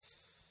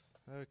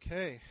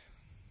Okay.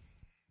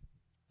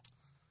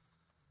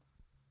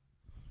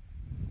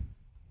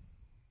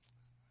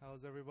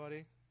 How's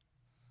everybody?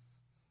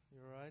 You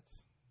all right?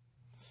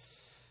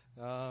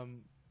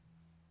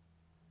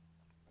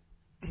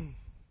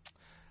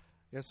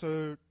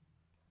 So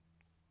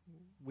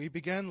we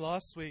began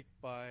last week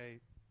by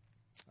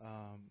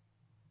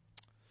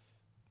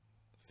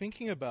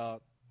thinking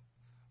about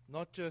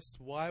not just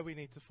why we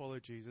need to follow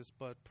Jesus,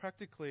 but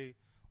practically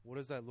what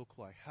does that look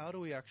like? How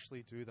do we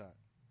actually do that?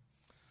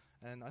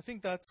 And I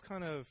think that's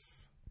kind of,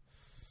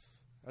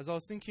 as I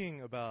was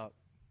thinking about,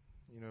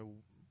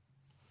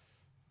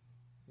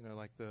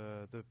 like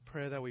the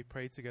prayer that we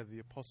prayed together, the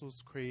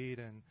Apostles' Creed,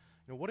 and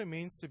what it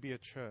means to be a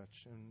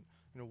church, and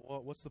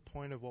what's the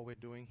point of what we're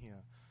doing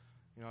here.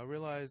 I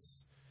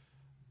realize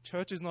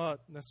church is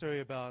not necessarily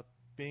about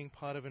being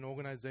part of an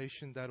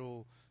organization that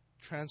will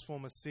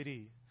transform a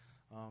city.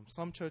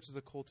 Some churches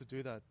are called to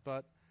do that,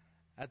 but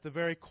at the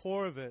very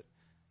core of it,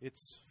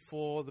 it's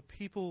for the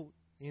people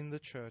in the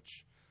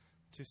church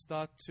to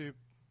start to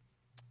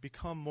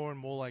become more and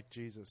more like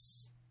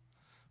Jesus,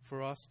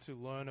 for us to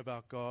learn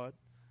about God,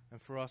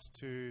 and for us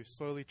to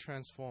slowly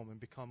transform and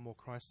become more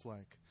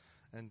Christ-like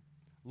and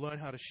learn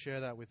how to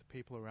share that with the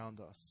people around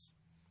us.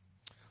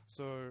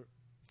 So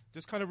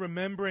just kind of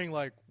remembering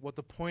what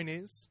the point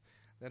is,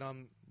 that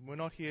we're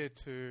not here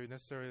to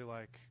necessarily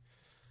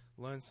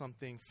learn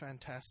something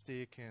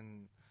fantastic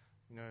and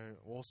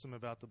awesome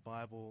about the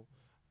Bible,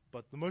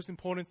 but the most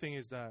important thing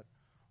is that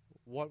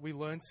what we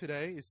learn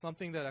today is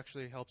something that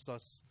actually helps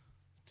us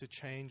to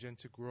change and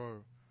to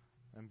grow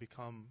and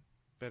become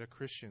better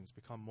Christians,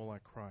 become more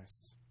like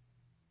Christ.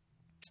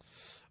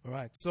 All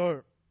right,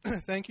 so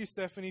thank you,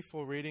 Stephanie,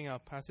 for reading our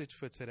passage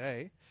for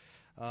today.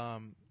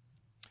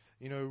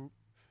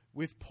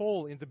 With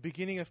Paul in the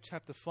beginning of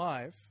chapter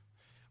 5,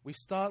 we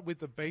start with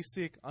the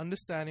basic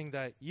understanding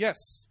that,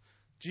 yes,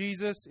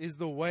 Jesus is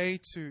the way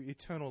to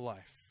eternal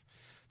life,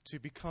 to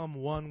become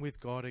one with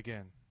God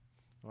again,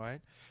 right?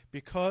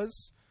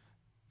 Because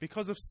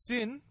of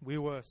sin, we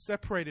were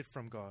separated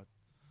from God,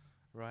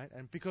 right?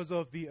 And because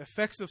of the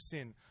effects of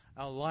sin,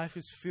 our life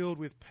is filled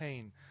with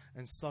pain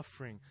and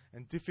suffering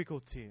and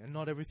difficulty, and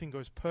not everything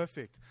goes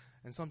perfect,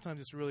 and sometimes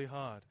it's really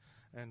hard.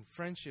 And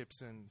friendships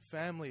and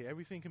family,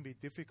 everything can be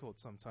difficult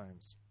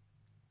sometimes.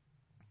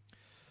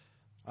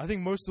 I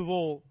think most of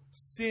all,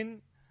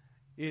 sin,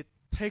 it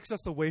takes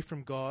us away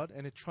from God,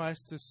 and it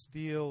tries to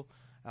steal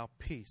our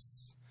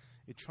peace.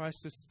 It tries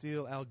to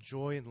steal our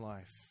joy in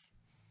life.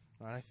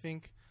 Right? I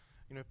think,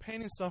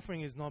 pain and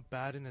suffering is not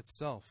bad in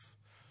itself,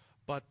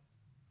 but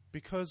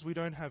because we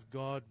don't have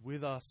God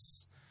with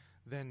us,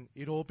 then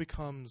it all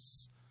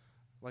becomes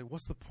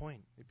what's the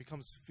point? It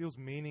feels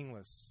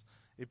meaningless.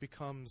 It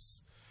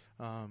becomes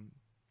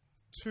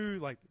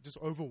too just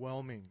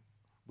overwhelming.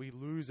 We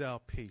lose our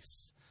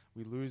peace.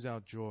 We lose our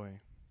joy.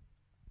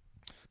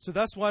 So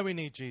that's why we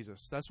need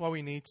Jesus. That's why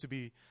we need to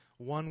be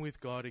one with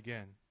God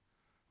again,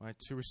 right?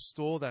 To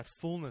restore that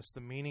fullness,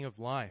 the meaning of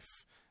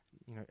life,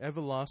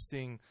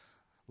 everlasting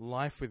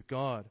life with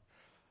God.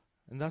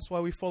 And that's why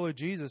we follow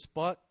Jesus.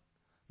 But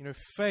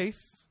faith,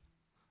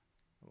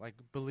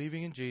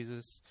 believing in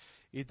Jesus,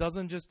 it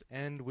doesn't just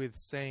end with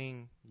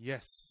saying,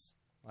 yes,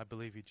 I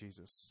believe you,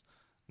 Jesus.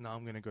 Now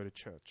I'm going to go to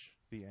church.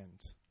 The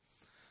end.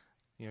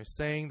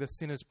 Saying the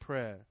sinner's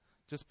prayer.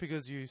 Just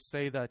because you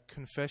say that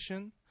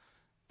confession,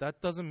 that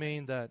doesn't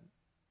mean that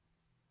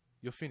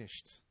you're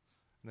finished.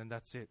 And then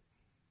that's it.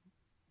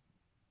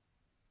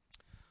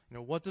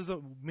 What does it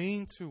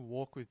mean to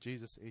walk with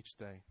Jesus each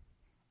day?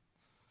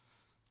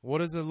 What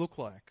does it look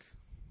like?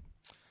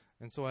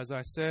 And so, as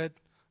I said,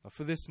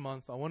 for this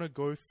month, I want to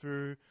go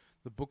through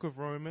the book of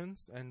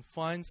Romans and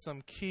find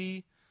some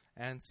key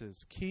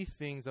answers, key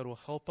things that will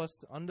help us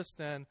to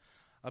understand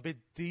a bit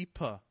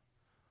deeper.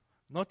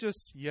 Not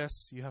just,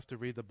 yes, you have to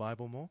read the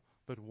Bible more,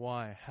 but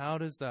why? How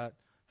does that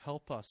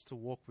help us to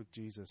walk with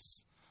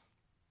Jesus?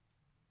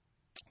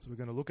 So we're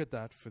going to look at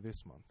that for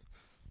this month.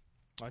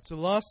 All right, so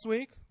last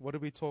week, what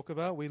did we talk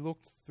about? We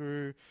looked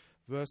through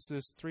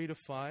verses 3 to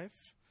 5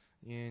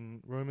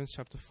 in Romans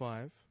chapter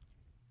 5.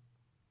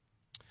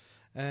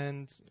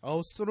 And I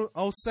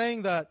was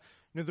saying that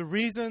the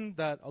reason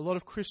that a lot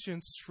of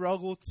Christians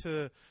struggle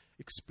to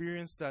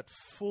experience that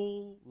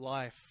full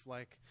life,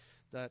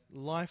 that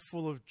life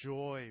full of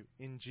joy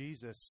in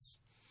Jesus,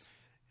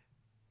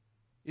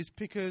 is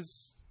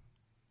because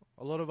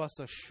a lot of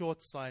us are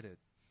short-sighted.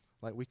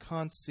 We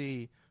can't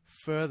see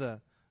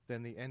further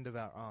than the end of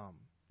our arm.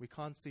 We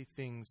can't see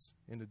things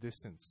in the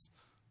distance,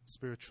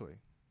 spiritually,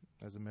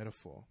 as a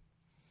metaphor.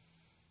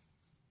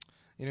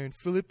 In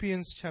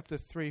Philippians chapter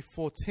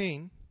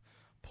 3:14,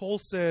 Paul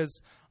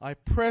says, I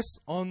press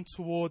on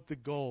toward the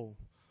goal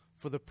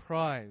for the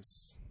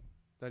prize,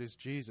 that is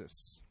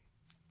Jesus.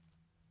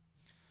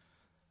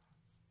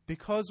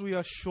 Because we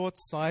are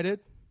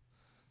short-sighted,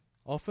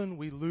 often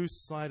we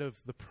lose sight of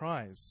the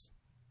prize,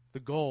 the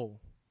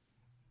goal,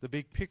 the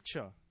big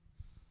picture,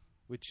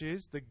 which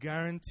is the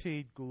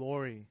guaranteed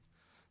glory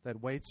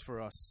that waits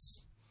for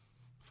us,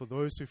 for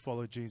those who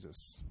follow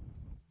Jesus.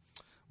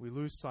 We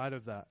lose sight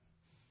of that.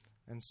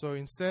 And so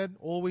instead,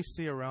 all we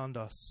see around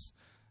us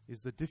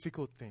is the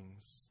difficult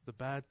things, the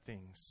bad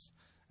things,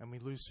 and we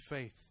lose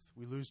faith,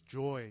 we lose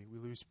joy, we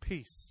lose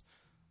peace.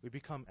 We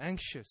become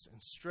anxious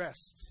and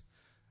stressed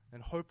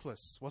and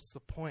hopeless. What's the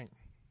point?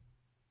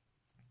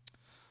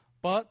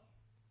 But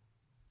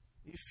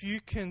if you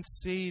can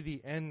see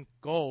the end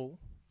goal,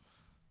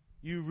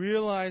 you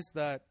realize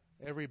that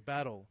every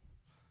battle,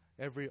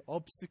 every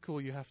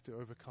obstacle you have to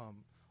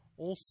overcome,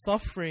 all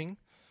suffering,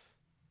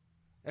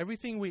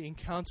 everything we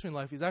encounter in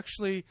life is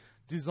actually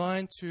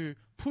designed to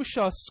push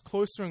us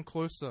closer and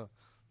closer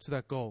to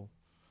that goal.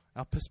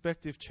 Our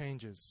perspective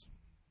changes.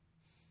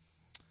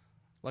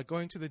 Like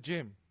going to the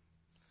gym.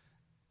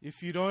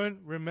 If you don't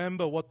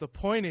remember what the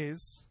point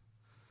is,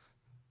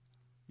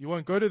 you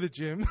won't go to the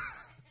gym.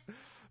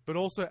 But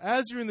also,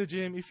 as you're in the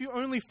gym, if you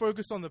only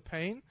focus on the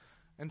pain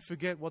and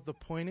forget what the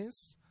point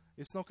is,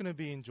 it's not going to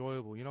be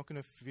enjoyable. You're not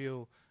going to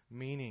feel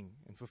meaning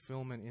and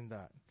fulfillment in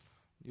that.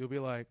 You'll be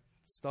like,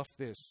 stuff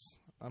this.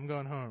 I'm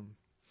going home.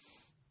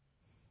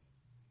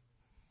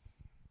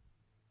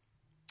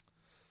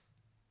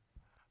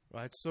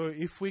 Right? So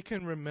if we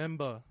can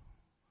remember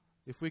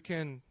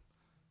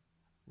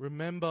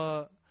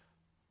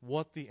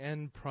what the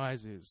end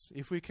prize is,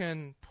 if we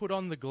can put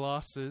on the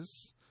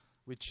glasses,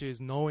 which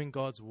is knowing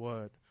God's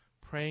word,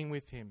 praying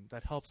with Him,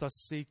 that helps us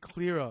see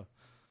clearer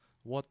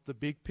what the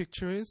big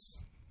picture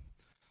is,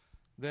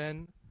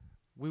 then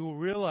we will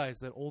realize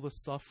that all the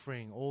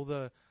suffering, all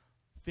the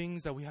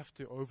things that we have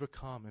to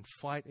overcome and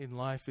fight in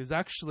life is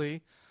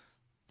actually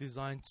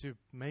designed to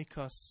make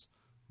us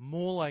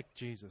more like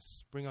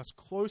Jesus, bring us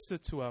closer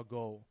to our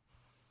goal,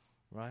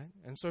 right?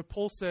 And so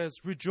Paul says,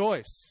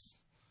 rejoice.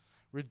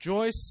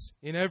 Rejoice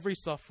in every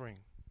suffering.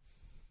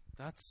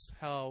 That's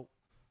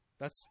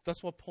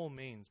what Paul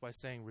means by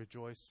saying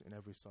rejoice in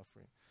every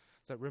suffering.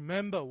 It's that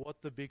remember what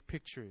the big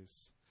picture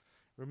is.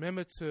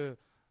 Remember to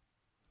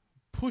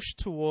push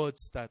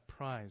towards that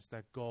prize,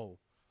 that goal,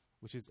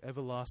 which is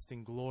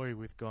everlasting glory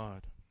with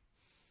God.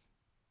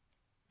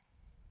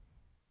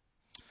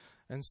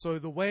 And so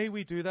the way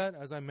we do that,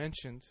 as I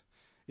mentioned,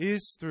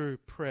 is through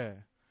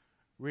prayer,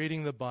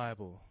 reading the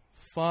Bible,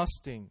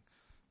 fasting,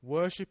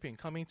 worshipping,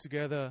 coming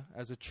together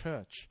as a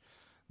church.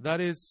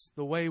 That is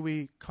the way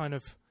we kind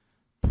of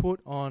put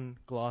on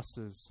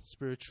glasses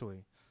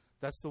spiritually.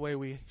 That's the way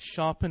we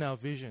sharpen our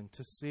vision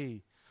to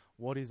see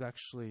what is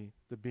actually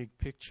the big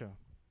picture.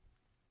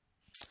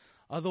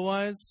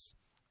 Otherwise,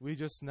 we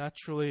just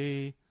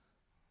naturally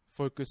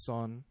focus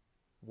on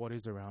what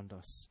is around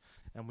us,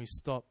 and we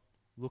stop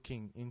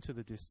looking into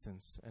the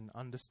distance and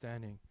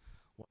understanding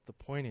what the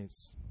point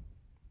is.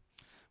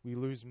 We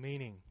lose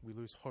meaning, we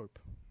lose hope.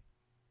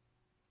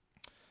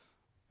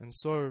 And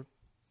so,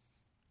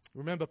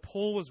 remember,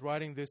 Paul was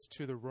writing this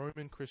to the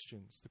Roman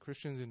Christians, the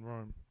Christians in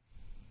Rome.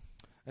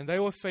 And they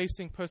were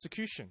facing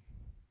persecution.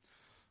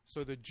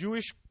 So the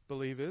Jewish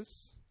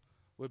believers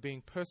were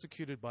being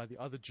persecuted by the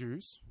other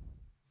Jews.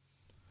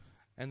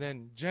 And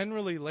then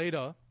generally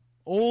later,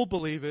 all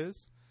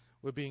believers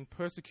were being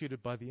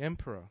persecuted by the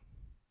emperor.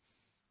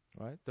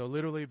 Right? They were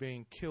literally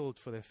being killed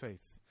for their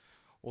faith.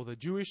 Or the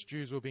Jewish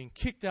Jews were being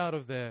kicked out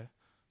of their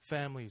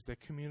families, their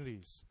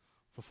communities,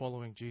 for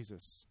following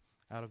Jesus,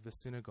 out of the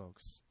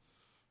synagogues.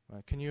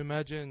 Right? Can you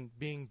imagine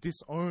being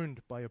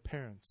disowned by your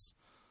parents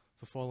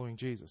for following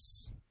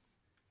Jesus?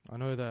 I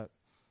know that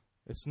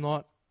it's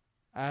not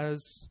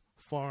as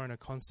foreign a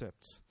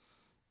concept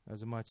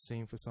as it might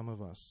seem for some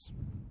of us.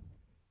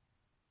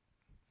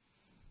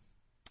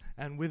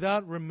 And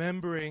without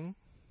remembering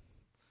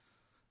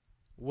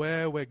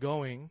where we're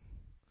going,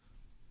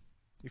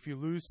 if you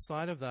lose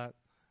sight of that,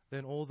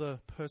 then all the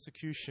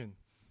persecution,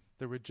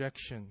 the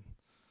rejection,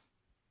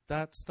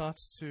 that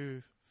starts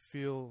to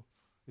feel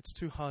it's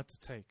too hard to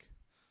take.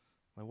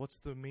 Like, what's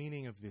the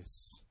meaning of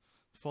this?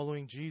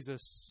 Following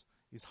Jesus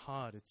is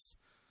hard. It's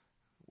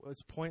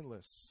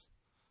pointless,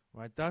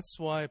 right? That's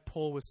why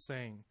Paul was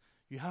saying,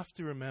 you have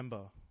to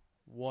remember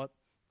what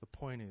the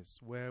point is,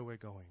 where we're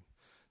going.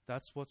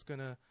 That's what's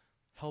going to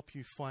help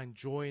you find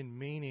joy and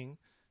meaning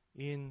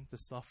in the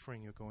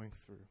suffering you're going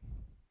through,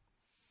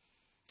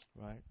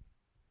 right?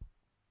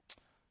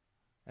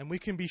 And we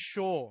can be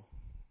sure,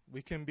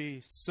 we can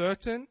be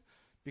certain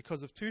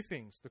because of two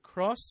things. The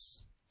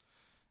cross,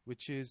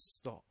 which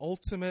is the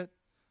ultimate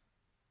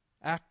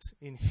act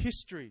in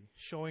history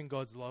showing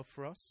God's love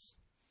for us.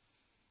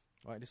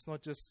 Right? It's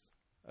not just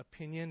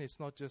opinion, it's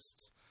not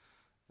just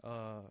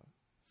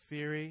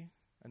theory,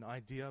 an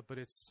idea, but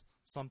it's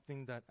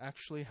something that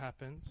actually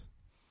happened.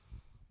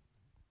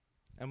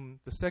 And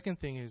the second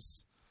thing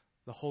is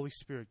the Holy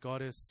Spirit.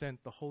 God has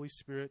sent the Holy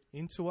Spirit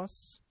into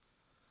us.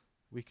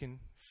 We can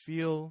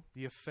feel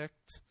the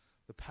effect,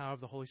 the power of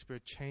the Holy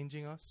Spirit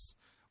changing us.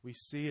 We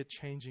see it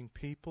changing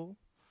people.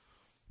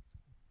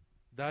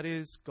 That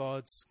is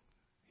God's,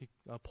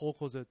 Paul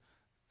calls it,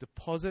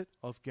 deposit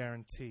of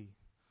guarantee.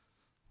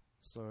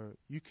 So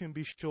you can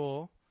be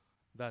sure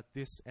that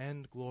this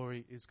end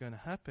glory is going to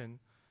happen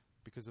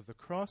because of the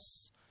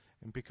cross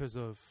and because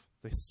of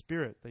the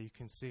Spirit that you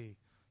can see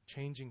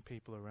changing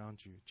people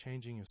around you,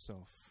 changing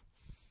yourself.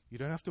 You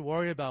don't have to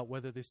worry about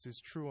whether this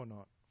is true or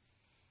not.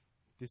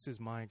 This is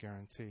my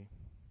guarantee.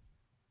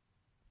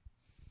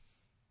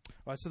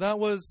 All right, so that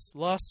was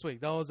last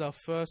week. That was our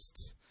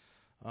first,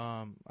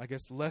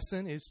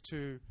 lesson, is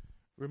to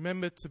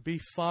remember to be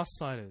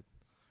far-sighted.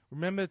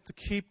 Remember to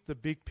keep the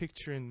big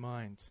picture in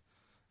mind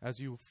as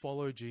you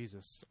follow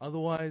Jesus.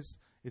 Otherwise,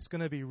 it's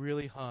going to be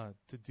really hard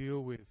to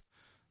deal with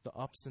the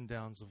ups and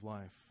downs of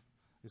life.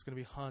 It's going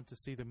to be hard to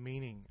see the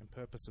meaning and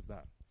purpose of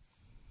that.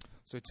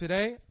 So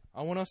today,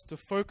 I want us to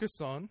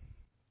focus on,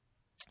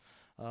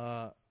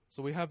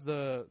 so we have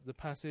the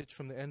passage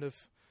from the end of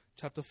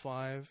chapter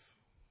 5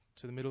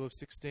 to the middle of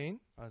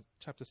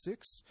chapter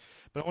 6.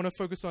 But I want to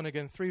focus on,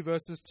 again, 3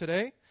 verses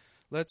today.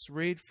 Let's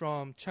read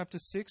from chapter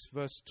 6,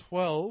 verse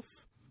 12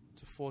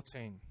 to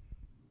 14.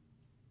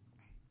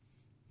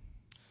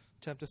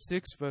 Chapter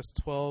 6, verse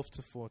 12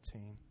 to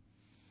 14.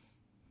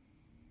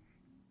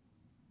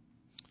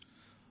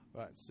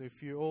 Right, so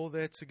if you're all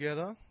there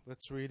together,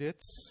 let's read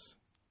it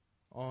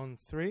on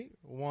 3.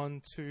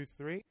 1, 2,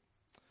 3.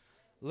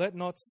 Let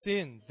not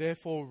sin,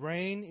 therefore,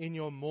 reign in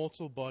your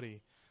mortal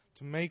body,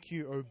 to make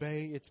you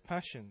obey its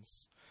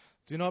passions.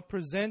 Do not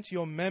present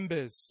your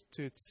members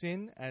to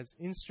sin as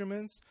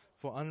instruments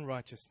for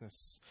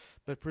unrighteousness,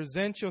 but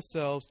present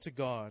yourselves to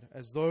God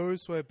as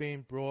those who have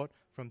been brought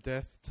from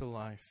death to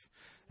life,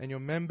 and your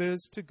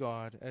members to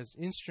God as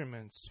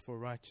instruments for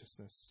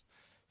righteousness.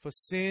 For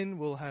sin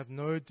will have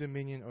no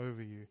dominion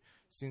over you,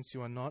 since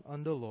you are not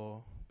under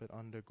law, but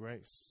under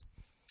grace.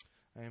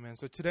 Amen.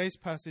 So today's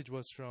passage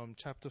was from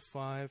chapter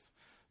 5,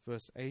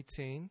 verse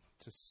 18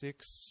 to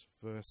 6,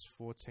 verse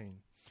 14.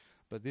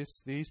 But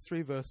these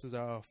 3 verses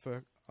are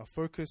our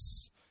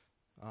focus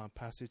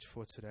passage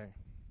for today.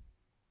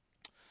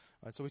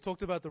 All right, so we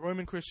talked about the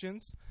Roman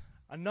Christians.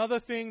 Another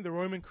thing the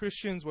Roman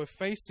Christians were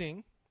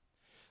facing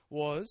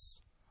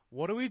was,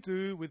 what do we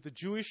do with the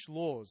Jewish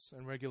laws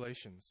and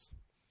regulations?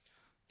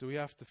 Do we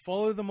have to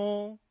follow them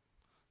all?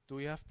 Do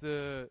we have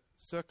to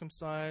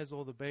circumcise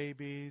all the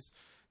babies?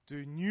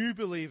 Do new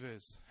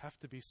believers have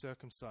to be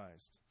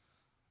circumcised?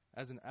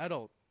 As an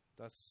adult,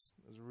 that's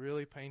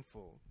really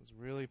painful. It's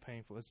really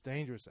painful. It's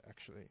dangerous,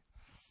 actually.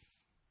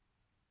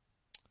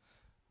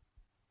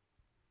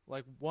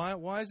 Like,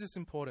 why is this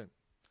important?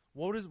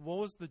 What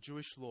was the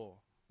Jewish law?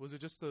 Was it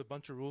just a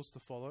bunch of rules to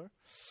follow?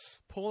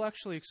 Paul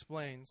actually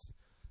explains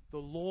the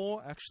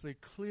law actually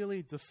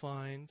clearly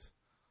defined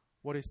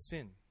what is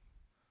sin.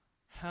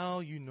 How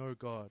you know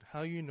God.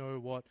 How you know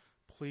what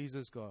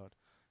pleases God.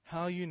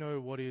 How you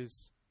know what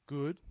is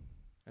good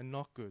and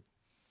not good.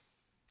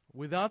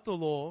 Without the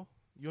law,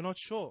 you're not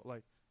sure.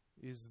 Like,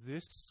 is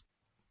this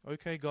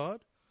okay,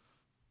 God?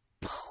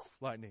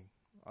 Lightning.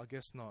 I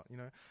guess not.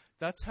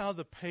 That's how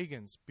the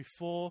pagans,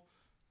 before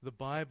the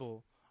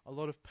Bible, a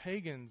lot of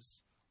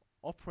pagans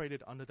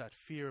operated under that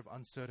fear of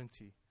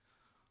uncertainty.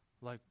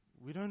 Like,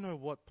 we don't know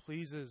what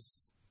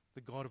pleases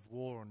the God of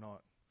war or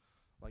not.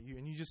 Like,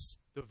 you just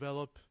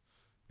develop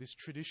this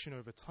tradition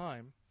over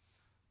time,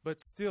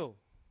 but still,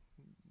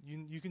 you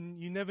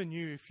never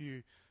knew if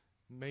you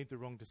made the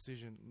wrong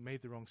decision,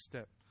 made the wrong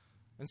step.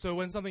 And so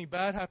when something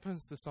bad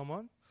happens to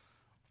someone,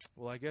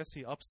 well, I guess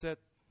he upset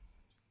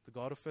the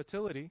God of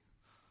fertility.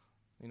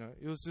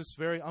 It was just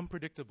very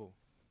unpredictable.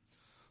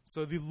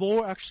 So the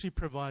law actually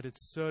provided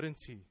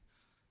certainty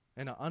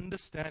and an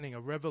understanding, a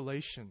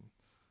revelation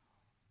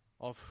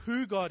of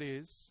who God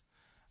is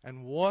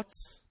and what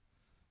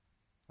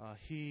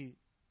He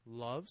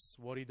loves,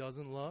 what He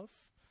doesn't love,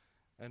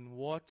 and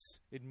what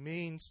it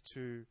means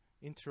to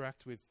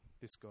interact with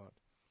this God,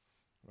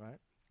 right?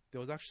 There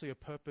was actually a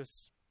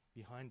purpose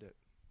behind it.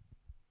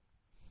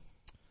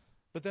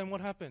 But then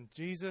what happened?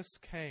 Jesus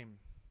came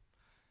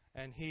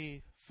and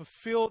He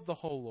fulfilled the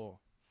whole law.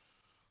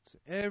 So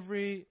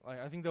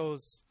I think there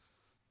was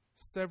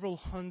several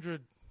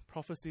hundred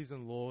prophecies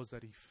and laws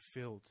that He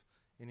fulfilled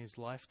in His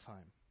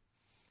lifetime.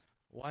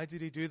 Why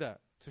did He do that?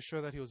 To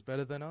show that He was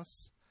better than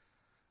us?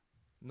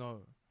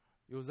 No.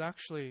 It was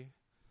actually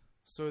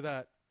so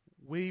that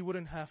we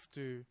wouldn't have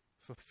to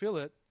fulfill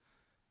it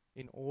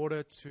in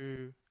order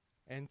to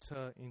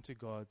enter into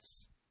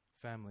God's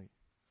family.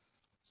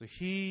 So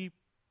He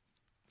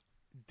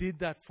did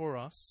that for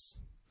us,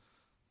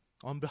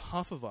 on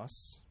behalf of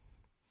us,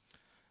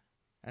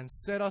 and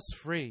set us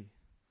free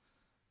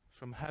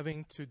from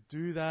having to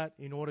do that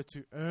in order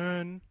to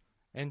earn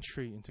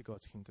entry into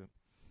God's kingdom.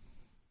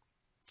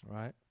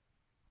 Right?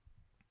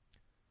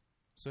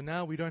 So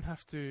now we don't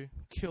have to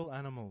kill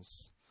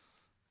animals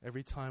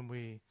every time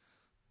we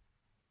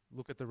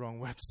look at the wrong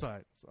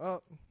website.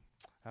 So,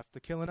 have to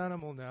kill an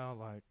animal now.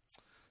 Like,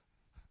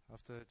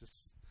 have to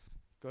just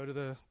go to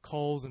the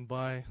Coles and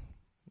buy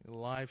a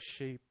live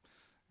sheep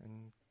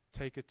and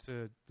take it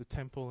to the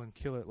temple and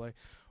kill it. Like,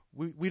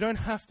 we don't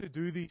have to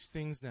do these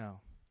things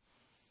now.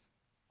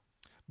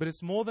 But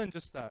it's more than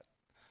just that.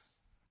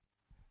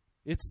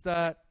 It's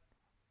that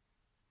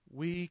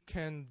we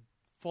can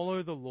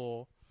follow the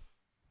law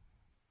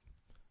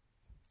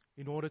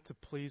in order to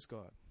please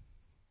God,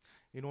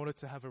 in order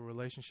to have a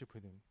relationship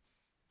with Him,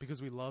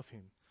 because we love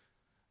Him.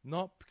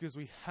 Not because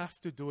we have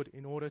to do it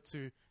in order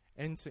to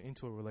enter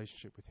into a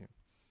relationship with him.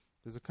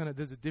 There's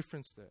a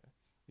difference there,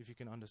 if you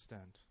can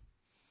understand.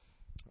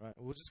 All right,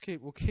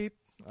 we'll keep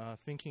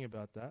thinking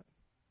about that.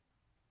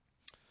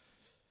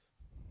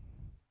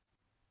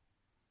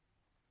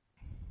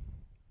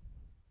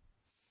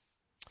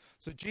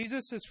 So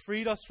Jesus has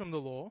freed us from the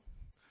law.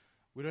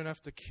 We don't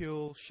have to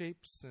kill sheep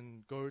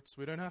and goats.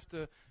 We don't have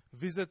to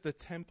visit the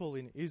temple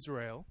in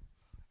Israel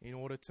in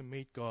order to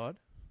meet God.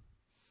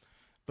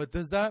 But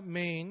does that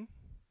mean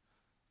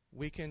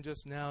we can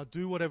just now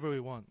do whatever we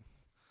want?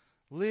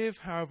 Live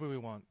however we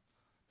want?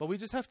 But we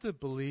just have to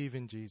believe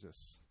in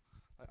Jesus.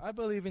 I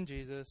believe in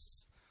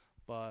Jesus,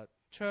 but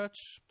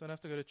church, don't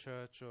have to go to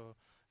church. Or,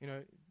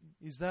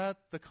 is that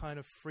the kind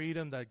of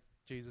freedom that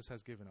Jesus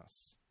has given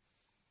us?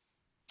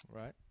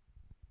 Right?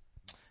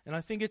 And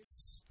I think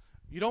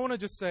you don't want to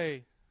just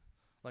say,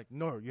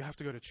 no, you have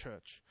to go to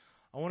church.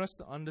 I want us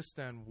to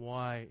understand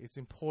why it's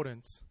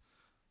important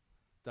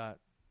that,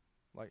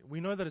 we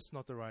know that it's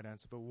not the right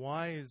answer, but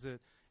why is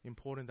it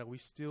important that we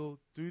still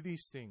do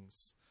these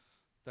things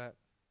that,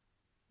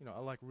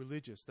 are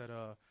religious, that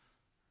are,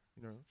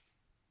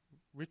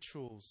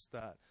 rituals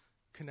that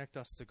connect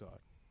us to God.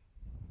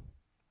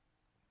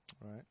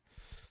 Right?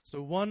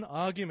 So one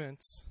argument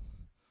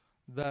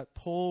that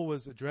Paul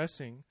was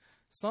addressing,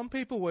 some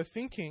people were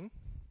thinking,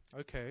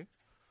 okay,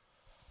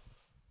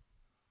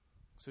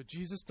 so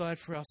Jesus died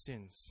for our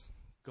sins.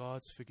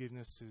 God's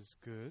forgiveness is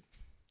good.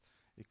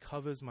 It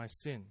covers my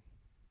sin.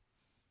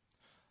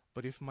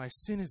 But if my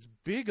sin is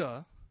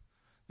bigger,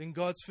 then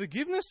God's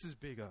forgiveness is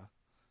bigger.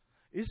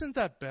 Isn't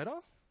that better?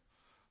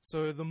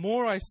 So the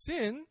more I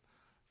sin,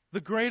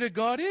 the greater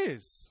God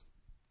is.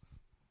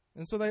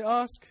 And so they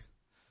ask,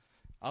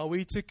 are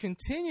we to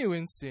continue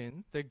in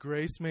sin that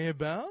grace may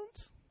abound?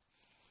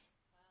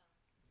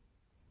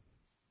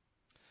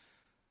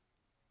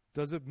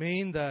 Does it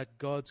mean that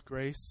God's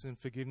grace and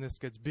forgiveness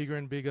gets bigger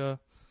and bigger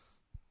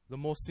the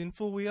more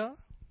sinful we are?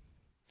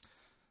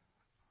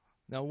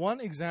 Now, one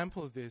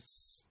example of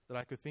this that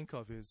I could think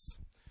of is,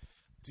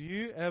 do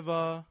you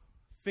ever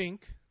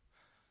think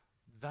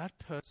that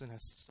person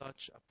has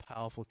such a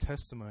powerful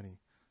testimony,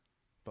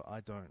 but I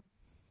don't?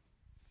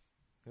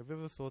 Have you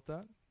ever thought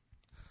that?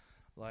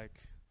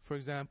 For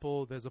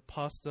example, there's a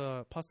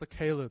Pastor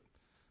Caleb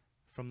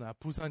from the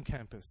Busan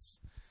campus.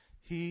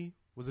 He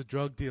was a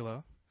drug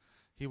dealer.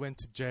 He went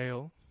to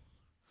jail.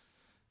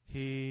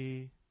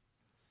 He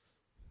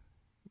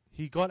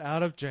got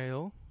out of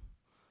jail,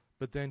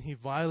 but then he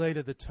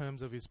violated the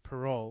terms of his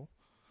parole,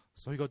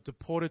 so he got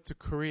deported to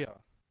Korea.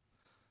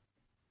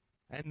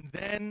 And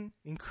then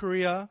in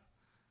Korea,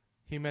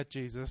 he met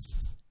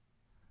Jesus,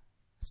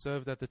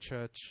 served at the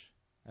church,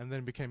 and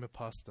then became a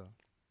pastor.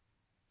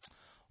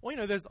 Or,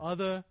 there's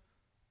other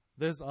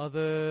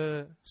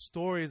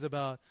stories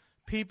about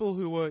people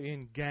who were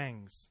in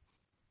gangs.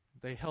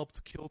 They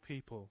helped kill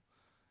people.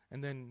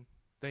 And then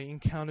they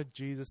encountered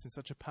Jesus in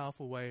such a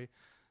powerful way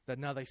that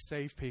now they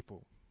save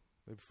people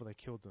before they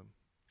killed them.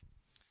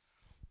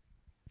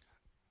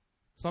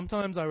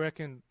 Sometimes I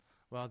reckon,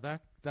 well,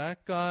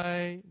 that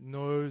guy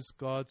knows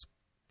God's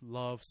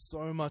love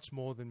so much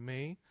more than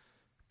me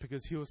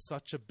because he was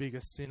such a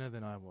bigger sinner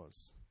than I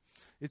was.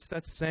 It's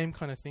that same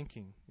kind of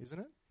thinking, isn't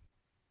it?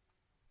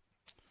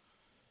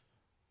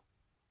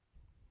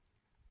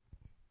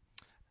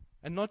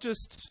 And not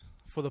just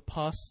for the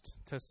past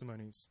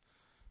testimonies,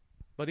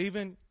 but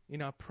even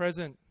in our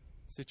present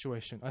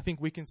situation, I think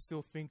we can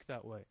still think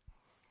that way.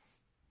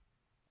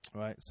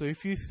 Right? So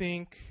if you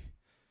think,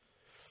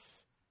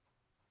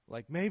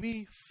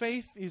 maybe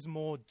faith is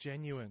more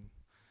genuine,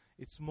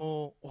 it's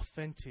more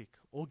authentic,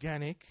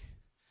 organic,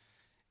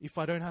 if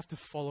I don't have to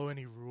follow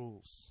any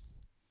rules.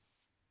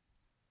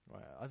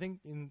 Right? I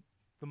think in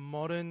the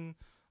modern,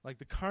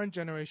 the current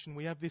generation,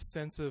 we have this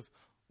sense of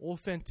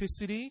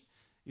authenticity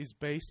is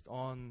based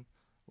on,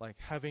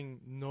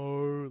 having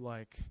no,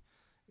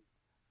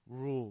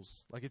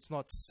 rules. It's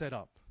not set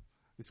up.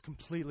 It's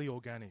completely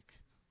organic.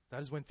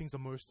 That is when things are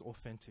most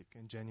authentic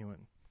and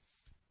genuine.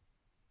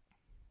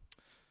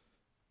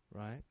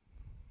 Right?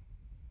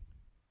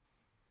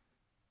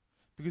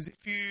 Because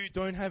if you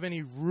don't have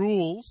any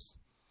rules,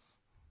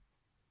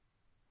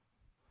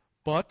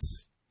 but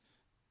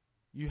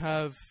you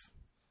have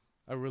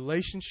a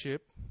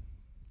relationship,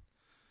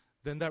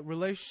 then that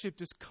relationship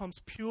just comes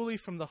purely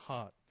from the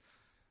heart.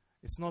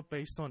 It's not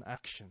based on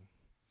action.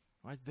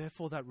 Right?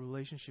 Therefore, that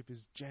relationship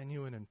is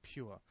genuine and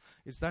pure.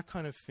 It's that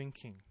kind of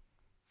thinking.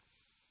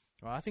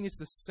 Right? I think it's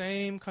the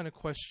same kind of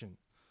question.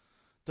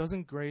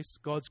 Doesn't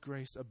God's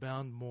grace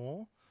abound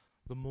more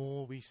the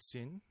more we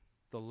sin,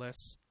 the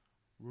less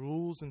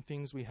rules and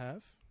things we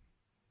have?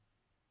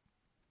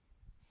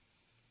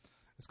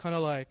 It's kind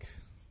of like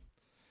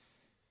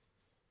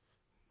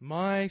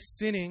my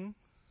sinning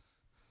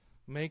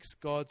makes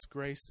God's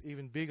grace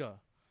even bigger.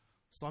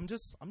 So I'm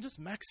just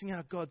maxing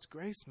out God's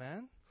grace,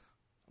 man.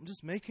 I'm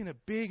just making it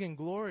big and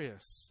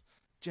glorious,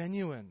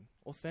 genuine,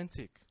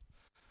 authentic.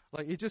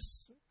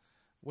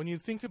 When you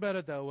think about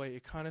it that way,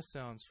 it kind of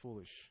sounds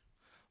foolish.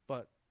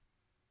 But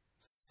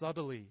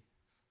subtly,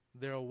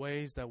 there are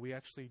ways that we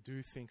actually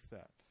do think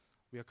that.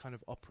 we are kind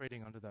of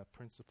operating under that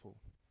principle.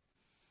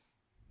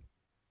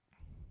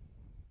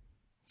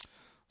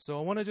 So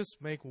I want to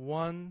just make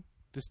one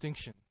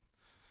distinction.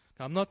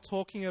 Now, I'm not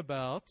talking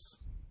about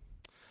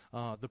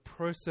the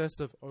process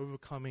of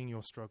overcoming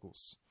your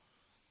struggles.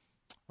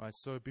 Right,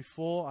 so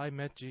before I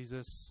met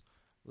Jesus,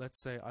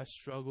 let's say I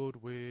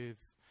struggled with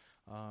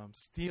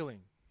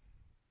stealing.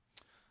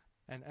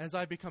 And as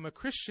I become a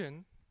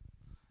Christian,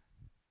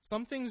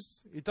 some things,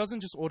 it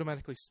doesn't just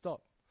automatically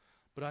stop.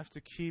 But I have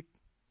to keep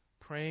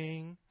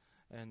praying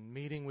and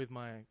meeting with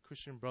my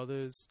Christian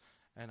brothers,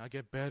 and I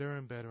get better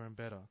and better and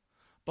better.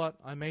 But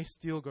I may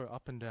still go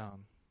up and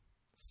down.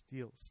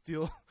 Still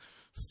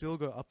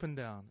go up and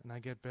down, and I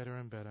get better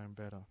and better and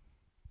better.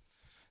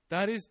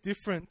 That is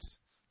different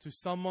to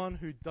someone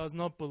who does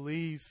not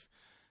believe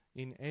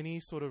in any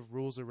sort of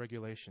rules or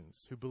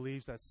regulations, who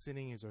believes that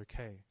sinning is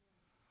okay,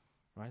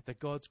 right? That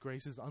God's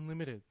grace is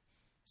unlimited,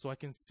 so I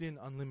can sin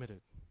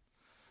unlimited.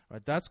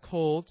 Right? That's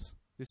called,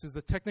 this is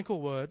the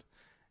technical word,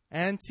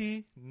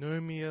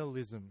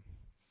 antinomialism.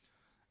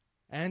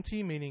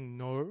 Anti meaning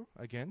no,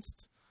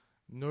 against.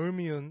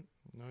 Nomial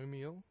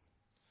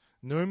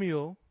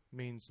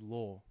means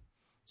law.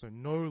 So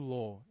no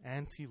law,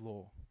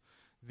 anti-law.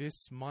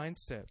 This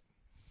mindset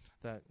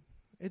that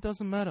it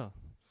doesn't matter.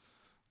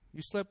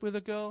 You slept with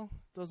a girl,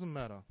 doesn't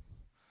matter.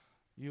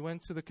 You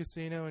went to the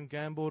casino and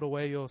gambled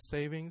away your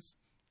savings,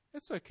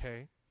 it's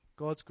okay.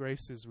 God's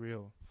grace is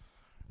real.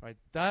 Right?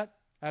 That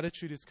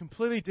attitude is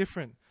completely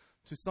different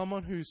to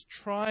someone who's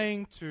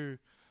trying to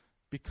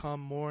become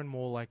more and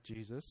more like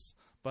Jesus,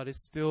 but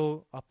is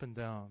still up and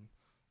down.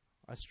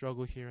 I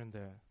struggle here and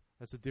there.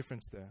 There's a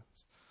difference there.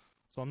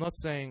 So I'm not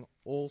saying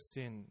all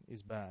sin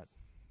is bad.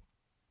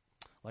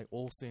 Like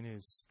all sin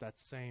is that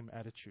same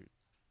attitude.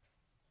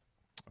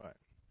 All right.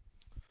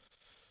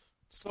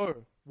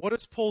 So, what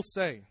does Paul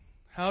say?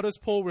 How does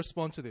Paul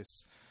respond to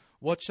this?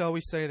 What shall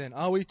we say then?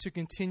 Are we to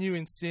continue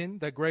in sin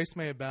that grace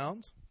may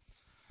abound?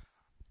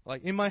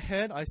 Like in my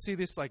head, I see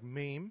this like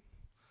meme.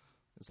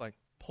 It's like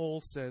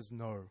Paul says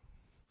no,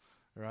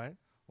 right?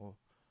 Or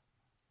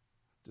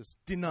just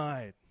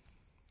denied.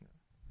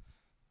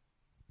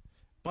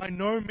 By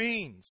no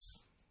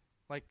means.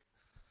 Like,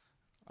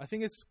 I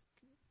think it's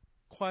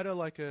quite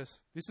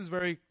this is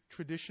very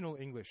traditional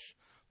English.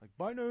 Like,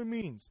 by no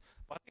means.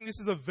 But I think this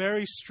is a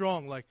very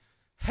strong, like,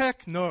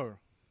 heck no.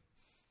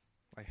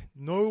 Like,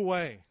 no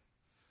way.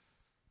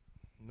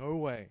 No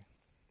way.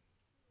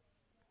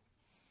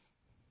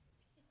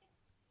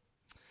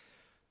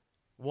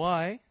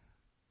 Why?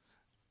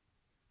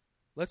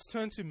 Let's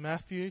turn to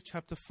Matthew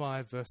chapter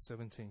 5, verse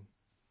 17.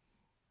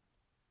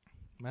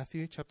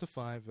 Matthew chapter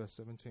 5, verse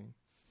 17.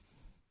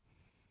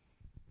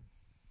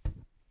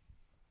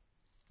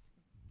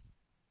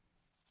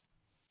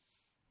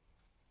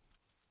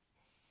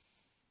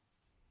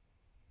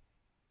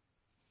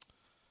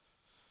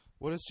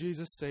 What does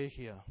Jesus say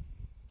here?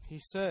 He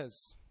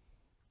says,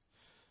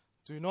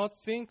 "Do not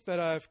think that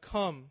I have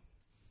come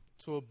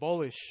to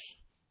abolish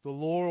the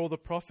law or the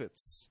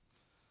prophets.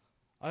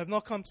 I have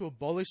not come to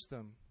abolish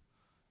them,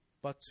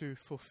 but to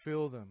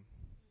fulfill them."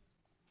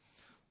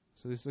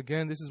 So this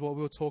is what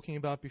we were talking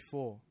about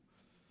before.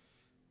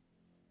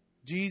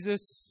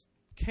 Jesus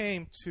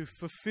came to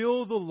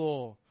fulfill the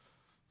law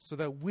so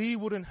that we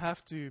wouldn't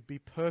have to be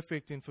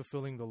perfect in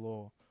fulfilling the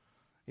law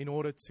in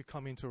order to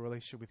come into a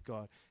relationship with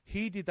God.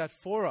 He did that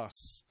for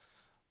us,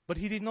 but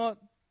he did not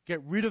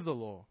get rid of the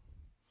law.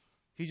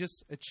 He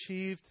just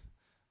achieved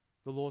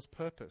the law's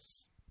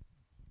purpose.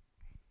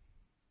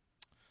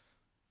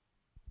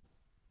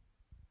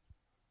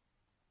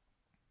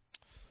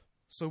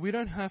 So we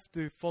don't have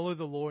to follow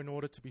the law in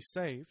order to be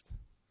saved.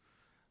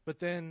 But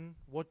then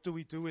what do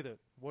we do with it?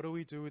 What do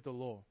we do with the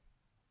law?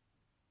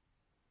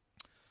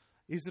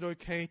 Is it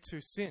okay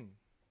to sin?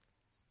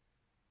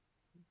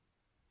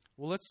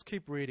 Well, let's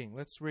keep reading.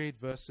 Let's read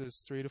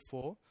verses 3 to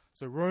 4.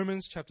 So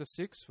Romans chapter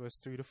 6, verse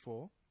 3 to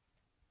 4.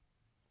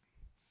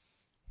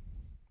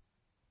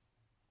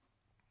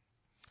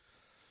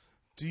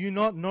 Do you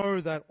not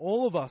know that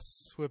all of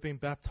us who have been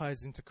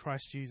baptized into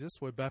Christ Jesus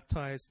were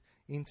baptized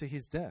into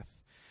his death?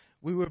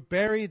 We were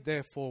buried,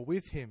 therefore,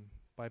 with him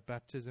by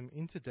baptism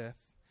into death,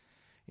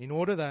 in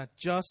order that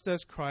just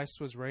as Christ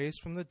was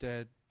raised from the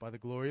dead by the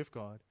glory of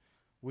God,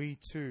 we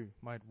too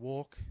might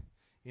walk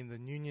in the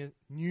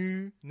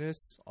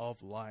newness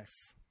of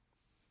life.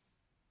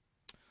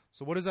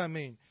 So what does that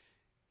mean?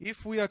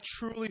 If we are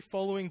truly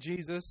following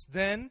Jesus,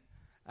 then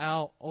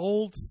our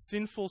old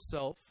sinful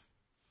self,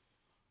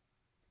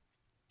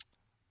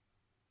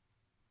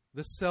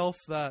 the self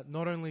that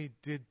not only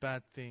did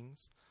bad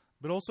things,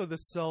 but also the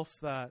self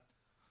that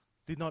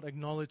did not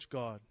acknowledge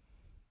God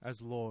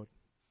as Lord,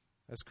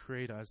 as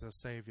Creator, as our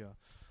Savior,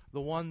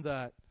 the one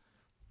that,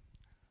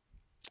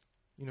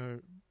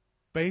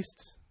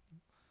 based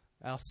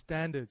our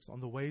standards on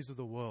the ways of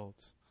the world.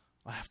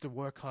 I have to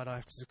work hard. I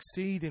have to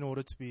succeed in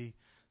order to be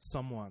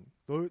someone.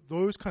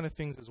 Those kind of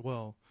things as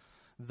well.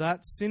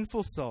 That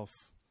sinful self,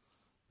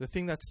 the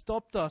thing that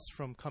stopped us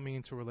from coming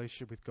into a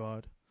relationship with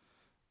God,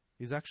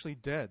 is actually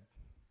dead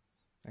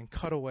and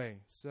cut away,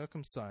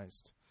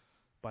 circumcised,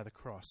 by the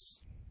cross.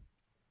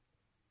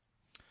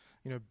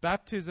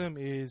 Baptism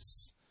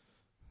is,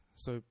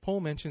 so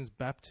Paul mentions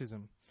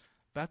baptism.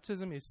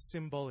 Baptism is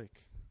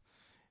symbolic.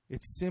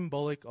 It's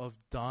symbolic of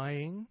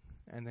dying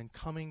and then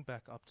coming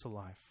back up to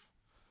life,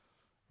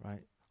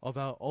 right? Of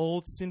our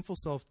old sinful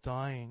self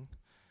dying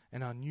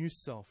and our new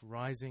self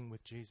rising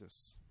with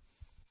Jesus.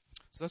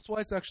 So that's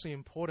why it's actually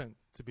important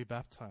to be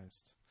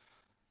baptized,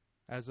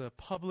 as a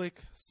public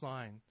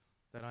sign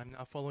that I'm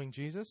now following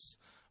Jesus,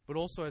 but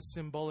also as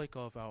symbolic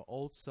of our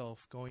old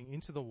self going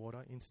into the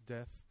water, into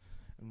death,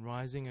 and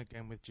rising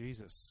again with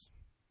Jesus.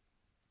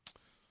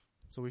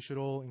 So we should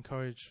all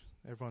encourage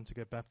everyone to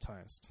get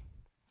baptized.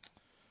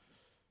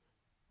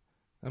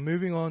 Now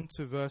moving on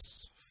to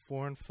verse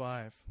 4 and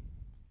 5.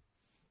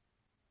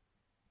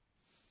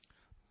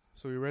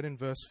 So we read in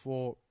verse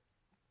 4,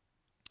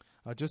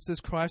 just as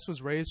Christ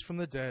was raised from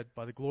the dead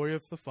by the glory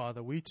of the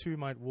Father, we too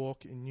might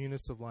walk in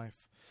newness of life.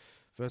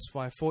 Verse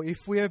 5, for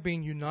if we have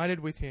been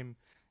united with him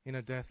in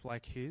a death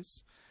like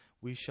his,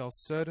 we shall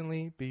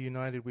certainly be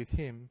united with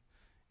him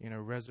in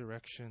a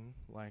resurrection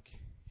like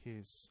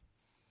his.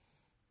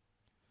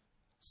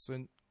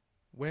 So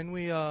when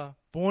we are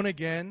born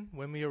again,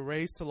 when we are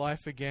raised to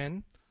life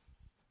again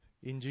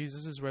in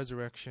Jesus'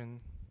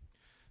 resurrection,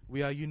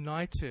 we are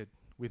united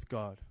with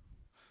God.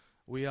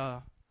 We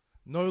are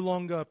no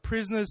longer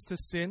prisoners to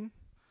sin,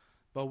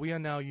 but we are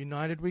now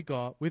united with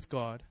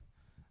God,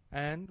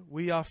 and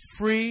we are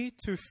free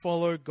to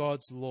follow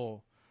God's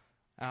law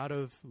out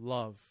of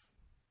love,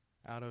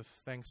 out of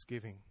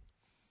thanksgiving.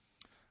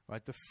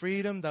 Right? The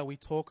freedom that we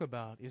talk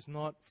about is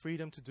not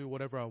freedom to do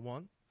whatever I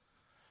want,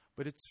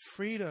 but it's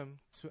freedom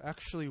to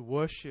actually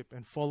worship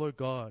and follow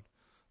God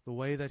the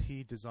way that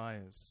he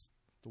desires,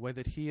 the way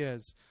that he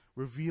has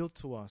revealed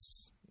to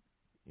us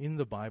in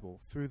the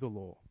Bible through the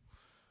law.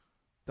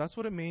 That's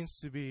what it means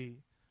to be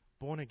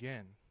born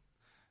again.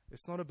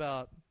 It's not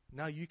about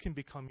now you can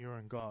become your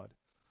own God,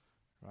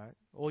 right?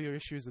 All your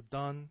issues are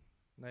done.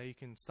 Now you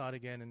can start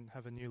again and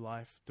have a new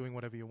life, doing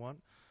whatever you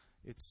want.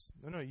 It's,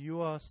 no,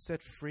 you are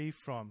set free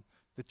from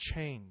the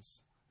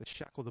chains, the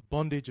shackle, the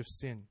bondage of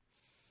sin.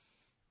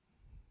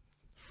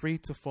 Free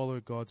to follow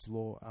God's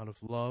law out of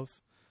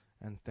love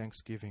and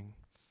thanksgiving.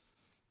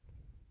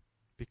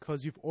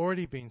 Because you've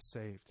already been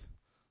saved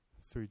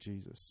through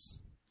Jesus.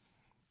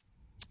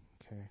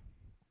 Okay.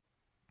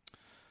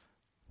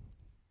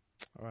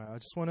 All right, I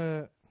just want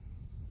to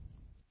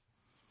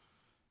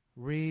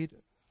read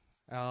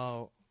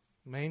our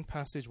main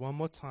passage one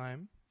more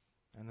time,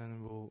 and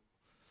then we'll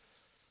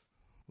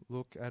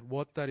look at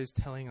what that is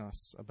telling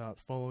us about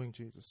following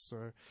Jesus.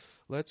 So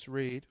let's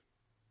read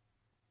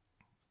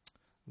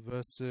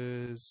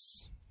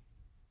verses.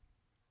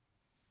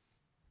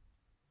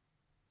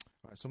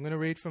 All right, so I'm going to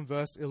read from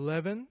verse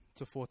 11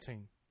 to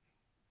 14.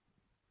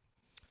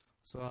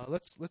 So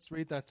let's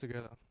read that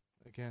together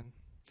again.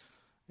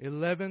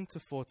 11 to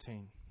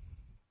 14.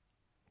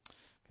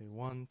 Okay,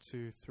 1,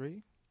 2,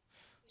 3.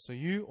 So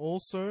you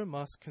also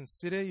must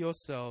consider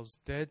yourselves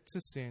dead to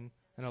sin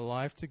and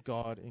alive to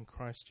God in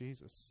Christ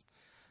Jesus.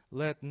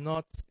 Let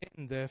not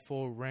sin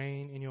therefore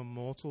reign in your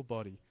mortal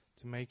body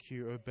to make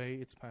you obey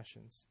its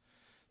passions.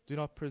 Do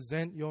not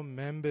present your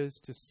members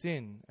to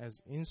sin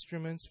as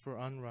instruments for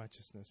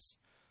unrighteousness,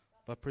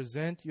 but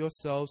present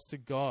yourselves to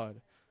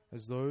God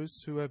as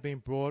those who have been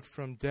brought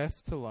from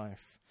death to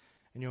life,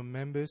 and your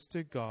members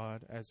to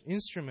God as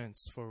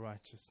instruments for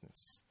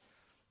righteousness.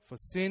 For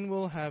sin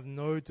will have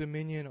no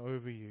dominion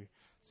over you,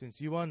 since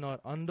you are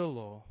not under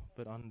law,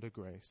 but under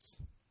grace.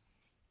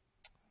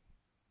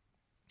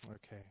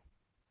 Okay.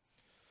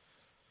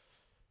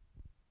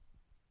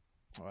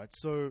 All right,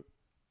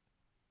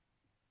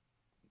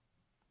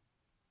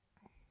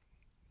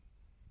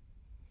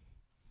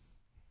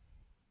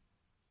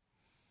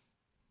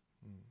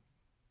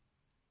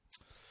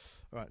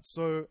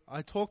 so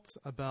I talked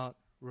about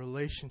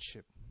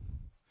relationship.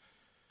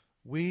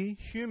 We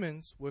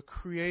humans were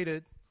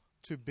created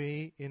to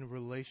be in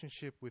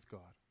relationship with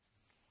God.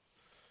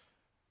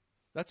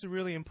 That's a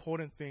really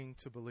important thing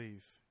to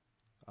believe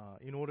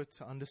in order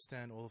to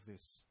understand all of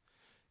this.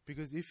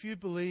 Because if you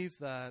believe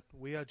that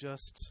we are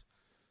just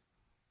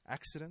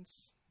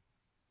accidents,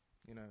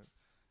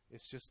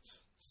 it's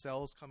just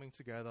cells coming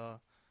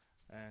together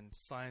and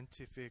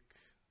scientific,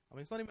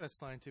 it's not even a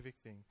scientific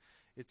thing.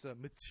 It's a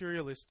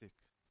materialistic.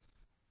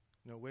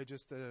 We're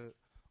just a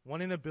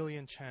 1 in a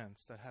billion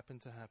chance that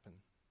happened to happen.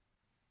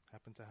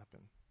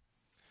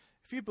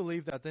 If you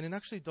believe that, then it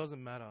actually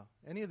doesn't matter.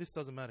 Any of this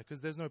doesn't matter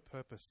because there's no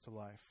purpose to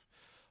life.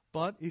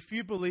 But if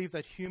you believe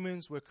that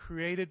humans were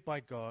created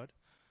by God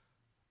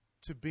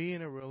to be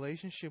in a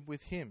relationship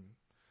with him,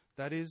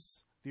 that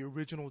is the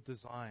original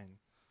design.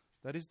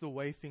 That is the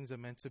way things are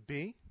meant to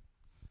be.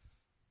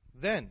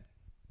 Then,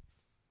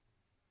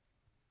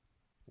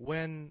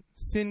 when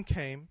sin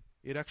came,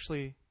 it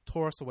actually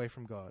tore us away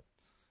from God.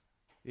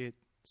 It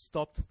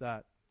stopped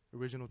that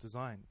original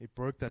design. It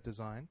broke that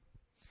design.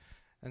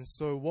 And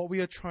so what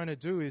we are trying to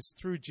do is,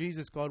 through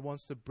Jesus, God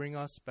wants to bring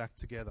us back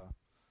together.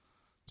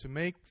 To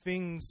make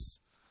things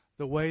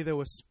the way they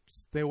were,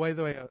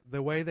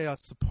 the way they are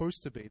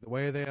supposed to be, the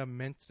way they are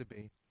meant to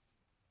be.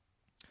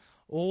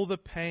 All the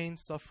pain,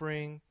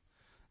 suffering,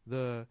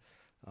 the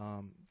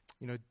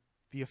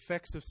the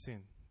effects of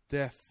sin,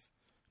 death,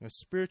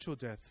 spiritual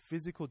death,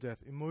 physical death,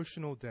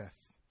 emotional death.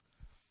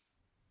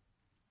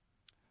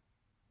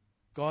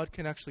 God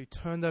can actually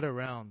turn that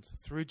around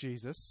through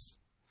Jesus.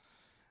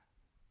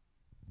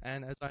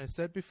 And as I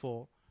said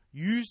before,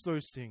 use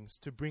those things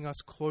to bring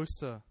us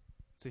closer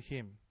to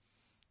Him,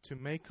 to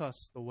make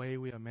us the way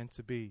we are meant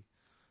to be.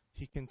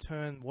 He can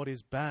turn what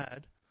is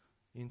bad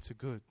into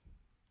good.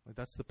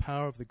 That's the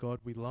power of the God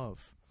we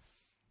love.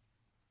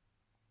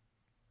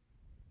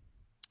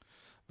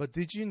 But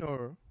did you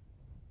know,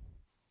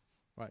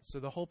 right, so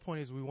the whole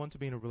point is we want to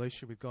be in a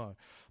relationship with God.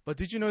 But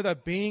did you know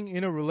that being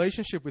in a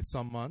relationship with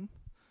someone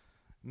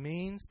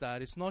means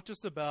that it's not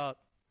just about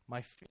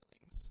my feelings,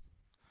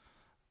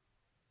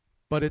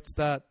 but it's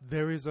that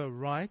there is a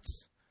right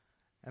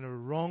and a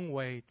wrong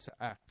way to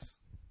act.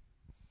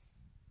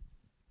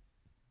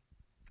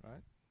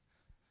 Right?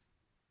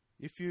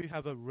 If you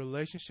have a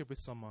relationship with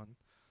someone,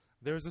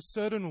 there is a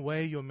certain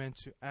way you're meant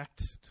to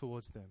act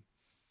towards them.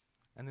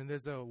 And then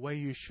there's a way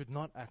you should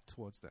not act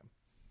towards them.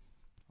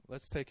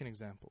 Let's take an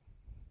example.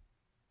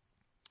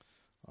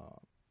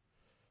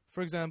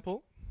 For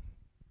example,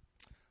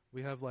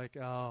 we have like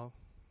our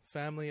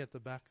family at the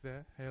back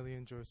there, Haley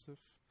and Joseph,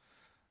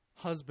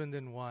 husband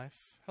and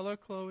wife. Hello,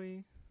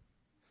 Chloe.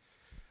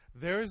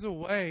 There is a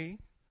way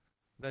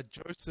that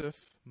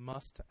Joseph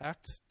must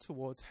act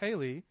towards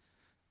Haley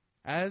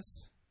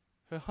as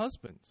her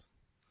husband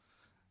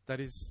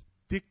that is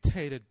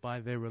dictated by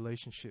their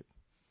relationship.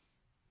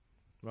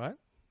 Right?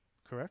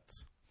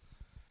 Correct?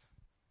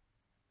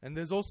 And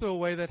there's also a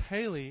way that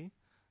Haley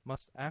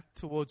must act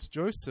towards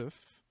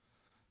Joseph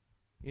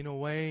in a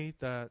way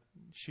that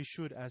she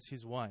should as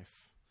his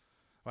wife.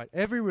 Right?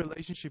 Every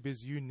relationship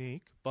is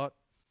unique, but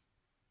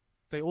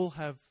they all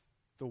have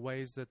the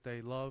ways that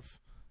they love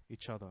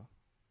each other.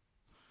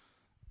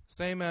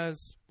 Same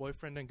as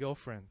boyfriend and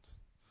girlfriend.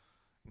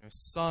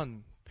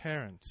 Son,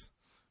 parent,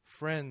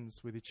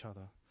 friends with each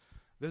other.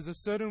 There's a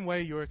certain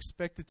way you're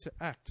expected to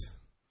act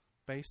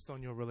based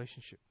on your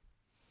relationship.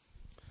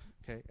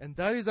 Okay, and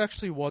that is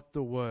actually what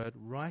the word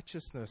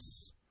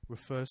righteousness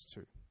refers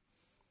to.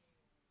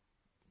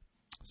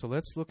 So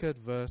let's look at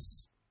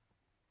verse.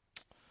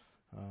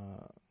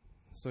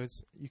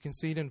 You can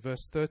see it in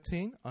verse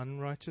 13,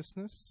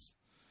 unrighteousness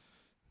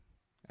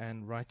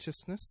and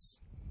righteousness.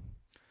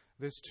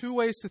 There's two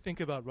ways to think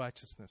about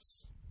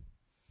righteousness.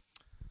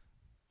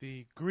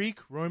 The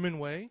Greek-Roman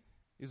way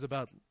is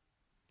about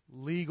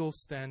legal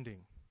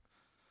standing,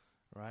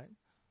 right?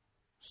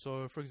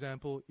 So, for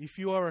example, if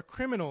you are a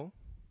criminal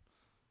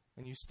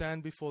and you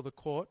stand before the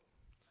court,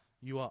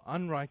 you are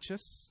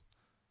unrighteous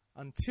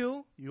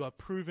until you are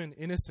proven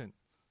innocent.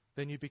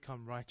 Then you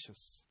become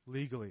righteous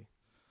legally.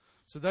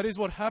 So that is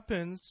what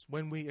happens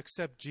when we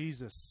accept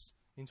Jesus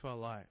into our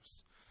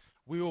lives.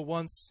 We were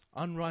once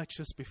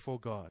unrighteous before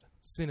God,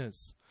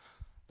 sinners.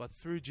 But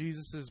through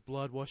Jesus'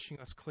 blood washing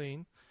us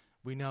clean,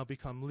 we now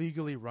become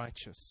legally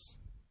righteous.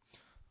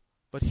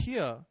 But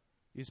here,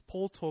 is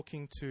Paul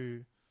talking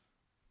to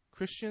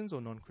Christians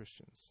or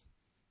non-Christians?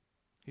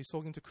 He's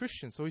talking to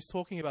Christians. So he's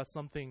talking about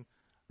something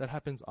that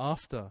happens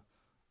after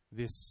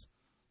this,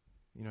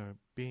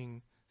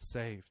 being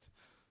saved.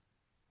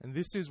 And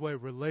this is where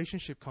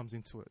relationship comes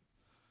into it.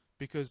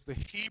 Because the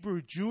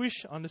Hebrew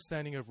Jewish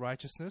understanding of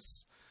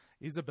righteousness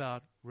is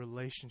about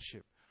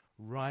relationship,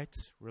 right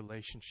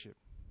relationship.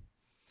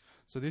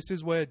 So this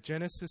is where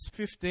Genesis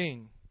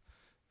 15,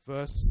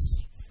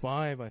 verse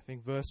 5,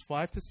 verse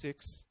 5 to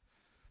 6,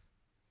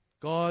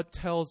 God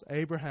tells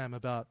Abraham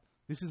about,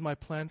 this is my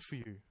plan for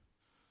you.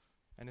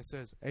 And it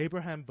says,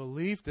 Abraham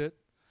believed it,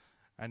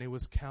 and it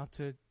was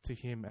counted to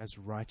him as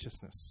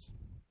righteousness.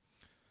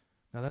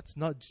 Now that's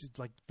not just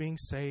like being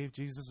saved,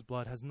 Jesus'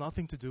 blood has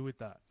nothing to do with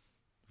that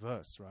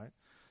verse, right?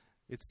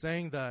 It's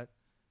saying that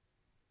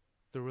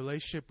the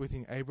relationship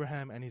between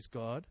Abraham and his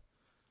God,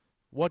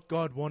 what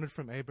God wanted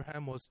from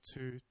Abraham was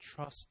to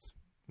trust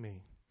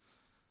me,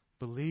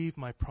 believe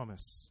my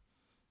promise.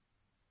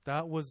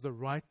 That was the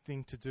right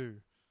thing to do.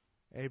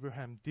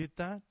 Abraham did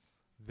that,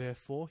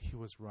 therefore he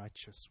was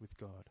righteous with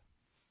God.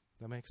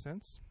 That makes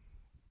sense?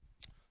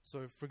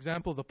 So, for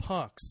example, the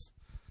Parks.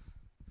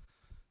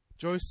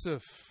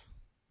 Joseph,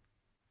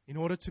 in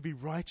order to be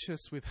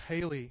righteous with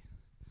Haley,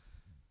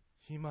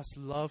 he must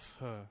love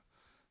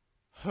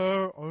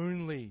her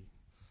only,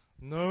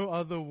 no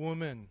other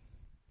woman.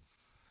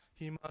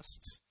 He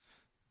must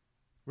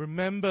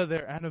remember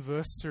their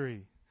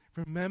anniversary,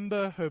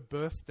 remember her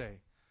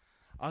birthday.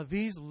 Are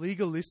these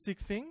legalistic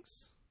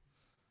things?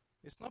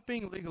 It's not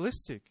being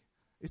legalistic.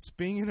 It's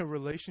being in a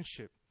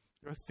relationship.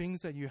 There are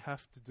things that you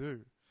have to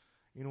do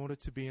in order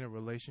to be in a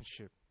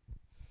relationship.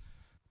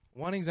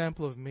 One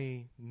example of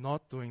me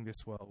not doing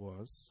this well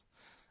was,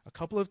 a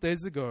couple of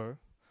days ago,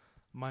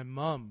 my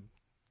mum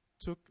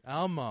took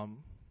our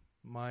mum,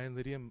 my and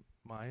Lydia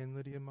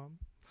mum,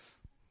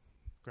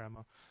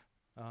 grandma,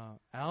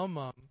 our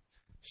mum,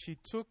 she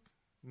took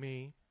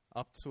me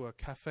up to a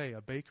cafe,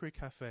 a bakery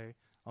cafe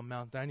on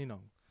Mount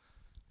Dandenong.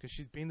 Because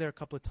she's been there a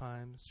couple of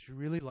times. She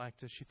really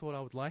liked it. She thought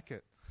I would like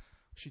it.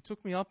 She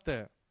took me up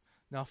there.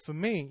 Now for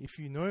me, if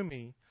you know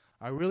me,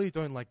 I really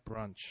don't like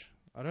brunch.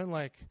 I don't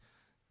like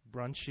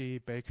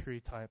brunchy, bakery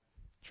type,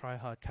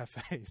 try-hard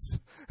cafes.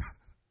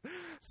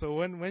 So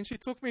when she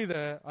took me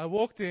there, I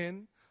walked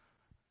in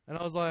and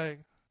I was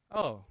like,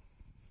 oh,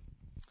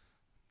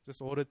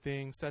 just ordered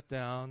things, sat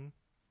down.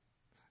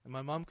 And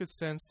my mom could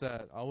sense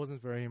that I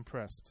wasn't very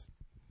impressed.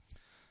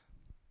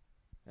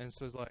 And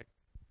so it's like,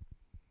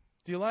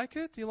 do you like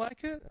it? Do you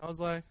like it? I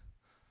was like,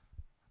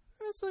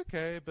 it's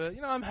okay, but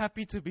I'm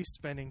happy to be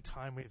spending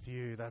time with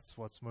you. That's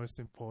what's most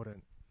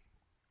important.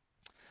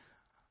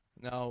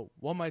 Now,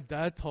 what my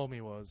dad told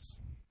me was,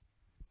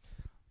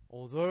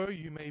 although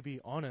you may be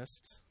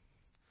honest,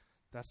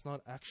 that's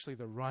not actually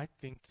the right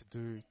thing to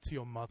do to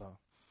your mother.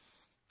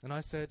 And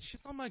I said,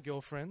 she's not my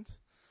girlfriend,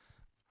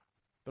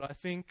 but I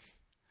think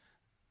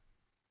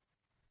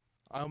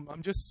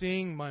I'm just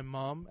seeing my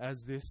mom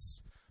as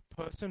this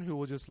person who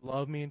will just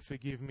love me and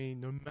forgive me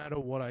no matter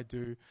what I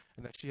do,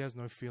 and that she has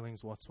no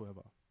feelings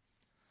whatsoever.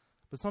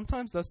 But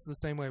sometimes that's the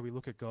same way we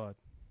look at God.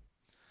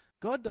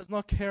 God does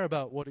not care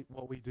about what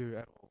we do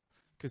at all,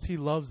 because He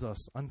loves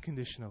us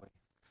unconditionally.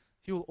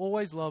 He will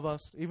always love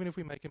us, even if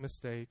we make a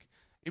mistake,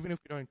 even if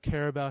we don't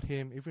care about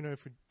Him, even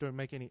if we don't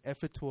make any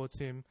effort towards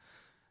Him.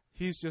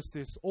 He's just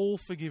this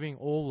all-forgiving,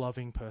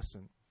 all-loving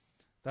person.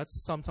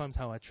 That's sometimes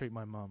how I treat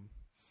my mum.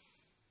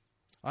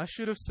 I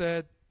should have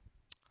said,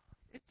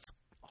 it's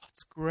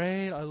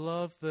great. I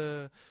love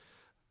the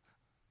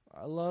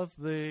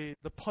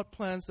pot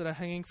plants that are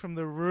hanging from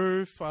the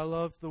roof. I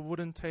love the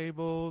wooden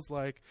tables.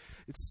 Like,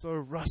 it's so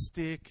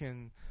rustic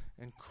and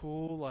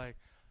cool. Like,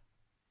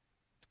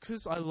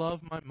 because I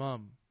love my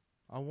mum.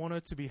 I want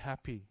her to be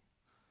happy.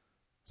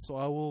 So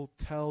I will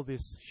tell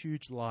this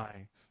huge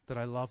lie that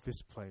I love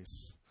this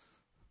place.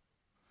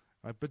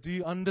 Right? But do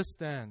you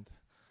understand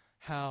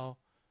how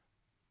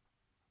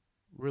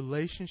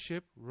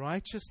relationship,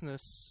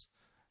 righteousness,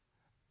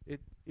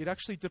 it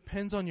actually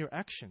depends on your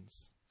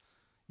actions.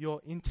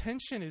 Your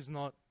intention is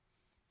not,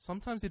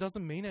 sometimes it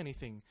doesn't mean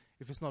anything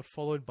if it's not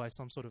followed by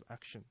some sort of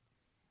action.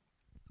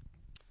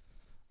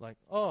 Like,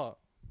 I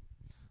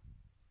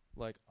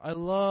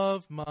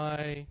love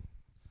my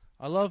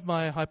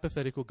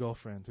hypothetical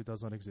girlfriend who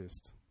does not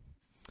exist.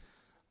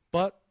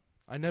 But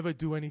I never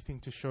do anything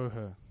to show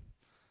her.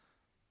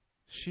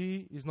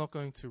 She is not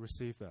going to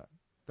receive that.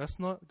 That's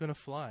not going to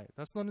fly.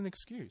 That's not an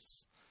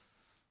excuse.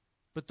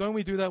 But don't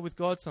we do that with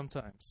God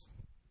sometimes?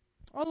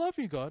 I love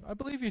you, God. I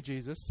believe you,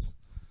 Jesus.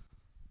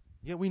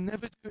 Yet we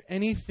never do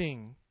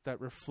anything that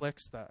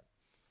reflects that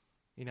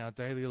in our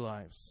daily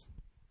lives.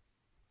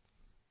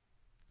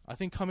 I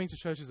think coming to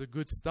church is a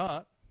good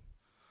start.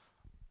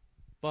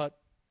 But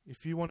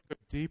if you want to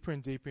go deeper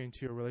and deeper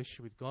into your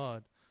relationship with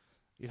God,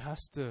 it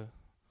has to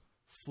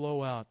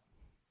flow out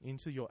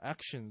into your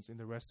actions in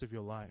the rest of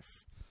your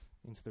life,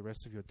 into the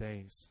rest of your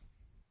days.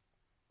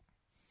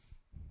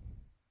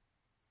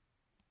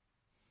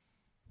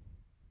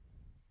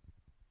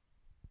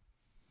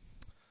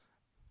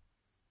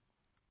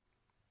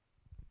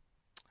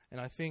 And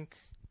I think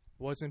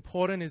what's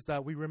important is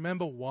that we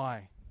remember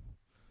why.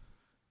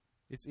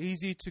 It's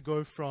easy to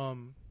go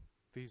from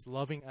these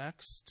loving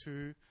acts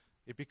to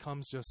it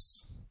becomes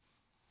just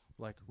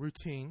like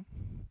routine.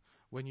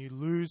 When you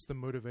lose the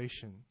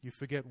motivation, you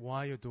forget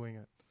why you're doing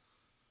it.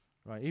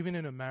 Right? Even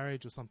in a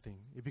marriage or something,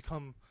 it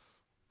become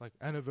like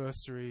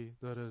anniversary,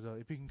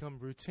 It become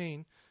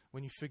routine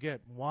when you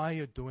forget why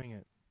you're doing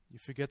it. You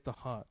forget the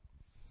heart.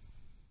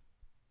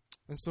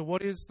 And so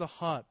what is the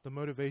heart, the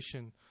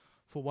motivation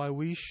for why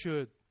we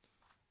should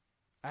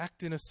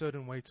act in a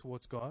certain way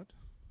towards God?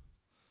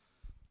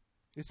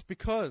 It's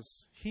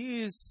because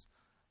He is,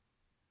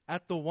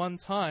 at the one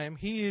time,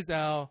 He is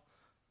our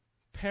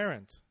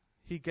parent.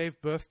 He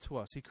gave birth to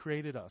us. He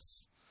created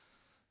us.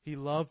 He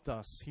loved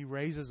us. He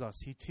raises us.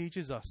 He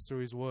teaches us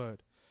through His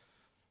word.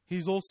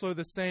 He's also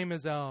the same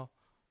as our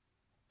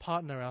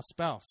partner, our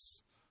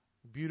spouse.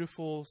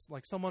 Beautiful,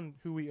 like someone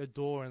who we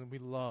adore and we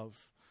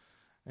love,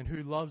 and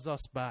who loves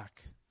us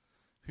back,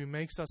 who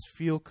makes us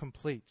feel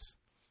complete,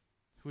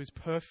 who is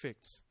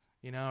perfect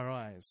in our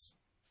eyes.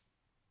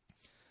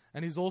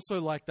 And He's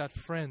also like that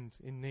friend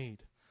in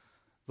need,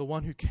 the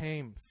one who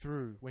came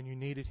through when you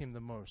needed Him the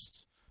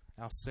most,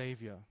 our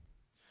Savior.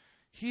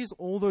 He is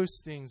all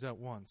those things at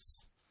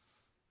once.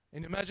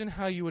 And imagine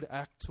how you would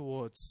act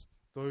towards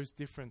those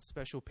different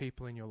special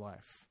people in your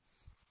life.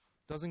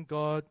 Doesn't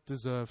God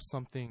deserve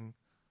something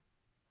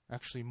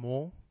actually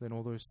more than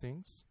all those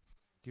things,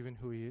 given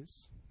who He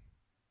is?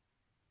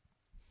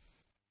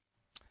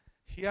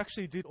 He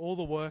actually did all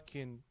the work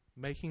in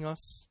making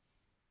us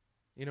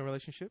in a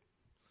relationship.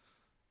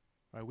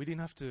 Right? We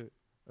didn't have to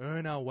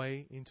earn our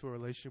way into a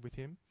relationship with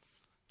Him.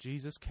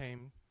 Jesus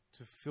came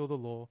to fulfill the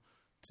law,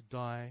 to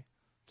die,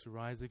 to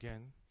rise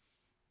again,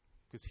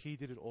 because He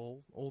did it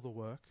all the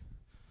work.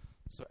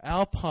 So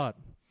our part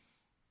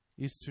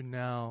is to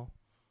now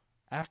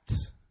act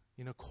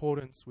in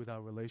accordance with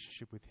our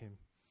relationship with Him,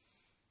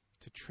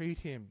 to treat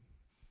Him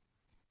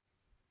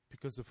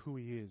because of who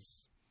He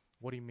is,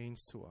 what He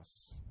means to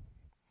us.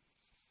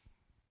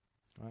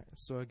 Right?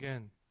 So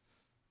again,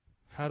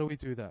 how do we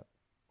do that?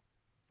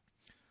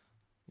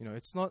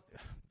 It's not,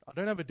 I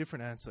don't have a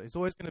different answer. It's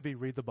always going to be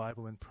read the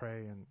Bible and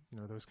pray and,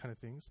 those kind of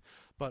things.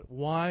 But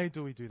why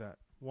do we do that?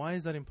 Why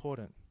is that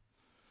important?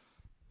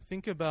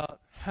 Think about,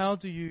 how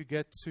do you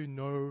get to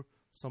know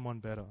someone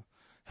better?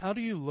 How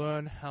do you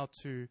learn how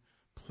to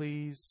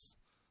please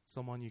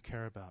someone you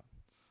care about?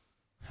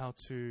 How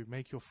to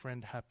make your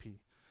friend happy?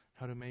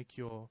 How to make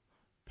your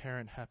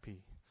parent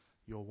happy?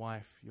 Your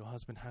wife, your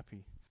husband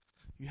happy?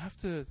 You have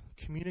to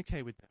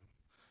communicate with them.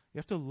 You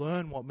have to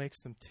learn what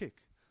makes them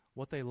tick,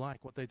 what they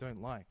like, what they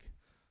don't like.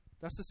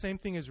 That's the same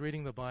thing as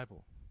reading the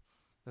Bible.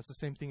 That's the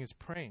same thing as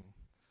praying.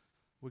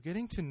 We're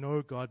getting to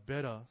know God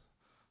better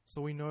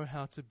so we know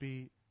how to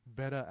be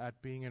better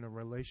at being in a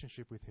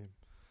relationship with Him,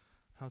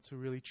 how to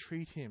really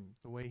treat Him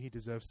the way He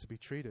deserves to be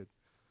treated.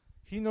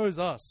 He knows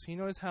us. He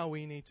knows how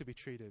we need to be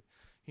treated.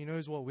 He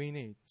knows what we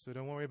need, so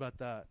don't worry about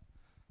that.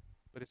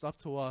 But it's up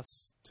to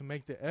us to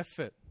make the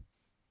effort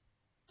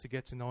to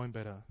get to know Him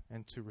better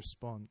and to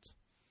respond.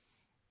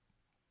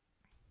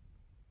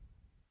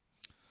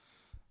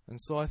 And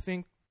so I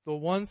think the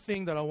one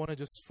thing that I want to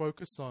just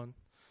focus on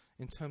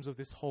in terms of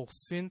this whole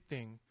sin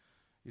thing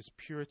is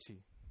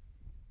purity.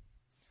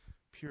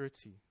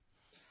 Purity.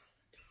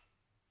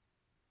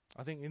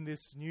 I think in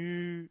this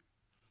new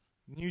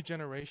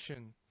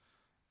generation,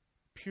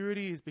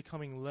 purity is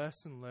becoming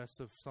less and less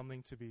of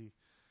something to be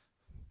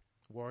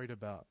worried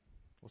about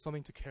or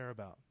something to care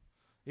about.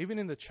 Even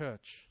in the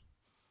church,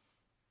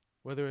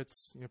 whether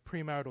it's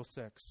premarital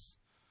sex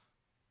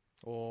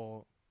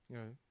or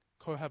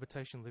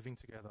cohabitation, living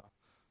together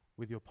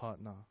with your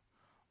partner,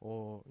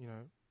 or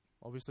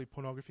obviously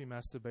pornography,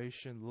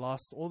 masturbation,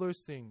 lust, all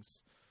those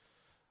things.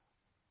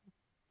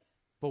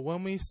 But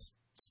when we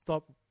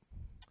stop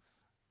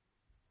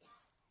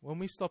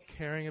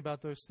caring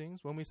about those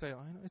things, when we say,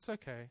 it's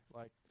okay,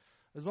 like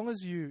as long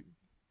as you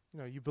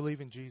believe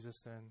in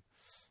Jesus, then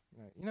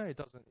it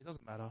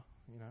doesn't matter,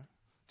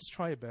 just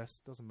try your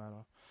best, doesn't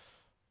matter.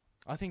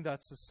 I think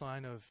that's a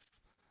sign of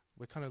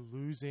we're kind of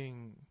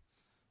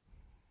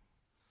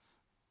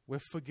we're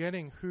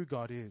forgetting who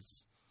God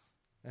is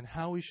and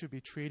how we should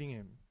be treating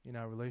Him in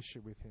our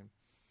relationship with Him.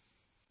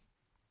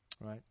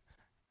 Right?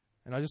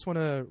 And I just want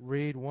to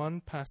read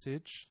one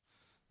passage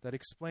that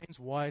explains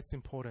why it's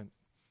important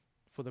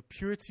for the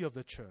purity of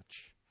the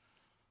church.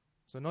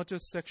 So not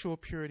just sexual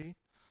purity,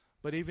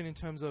 but even in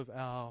terms of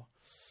our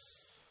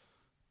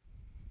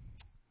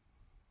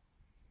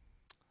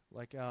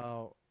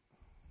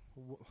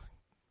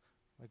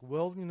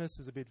worldliness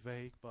is a bit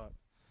vague, but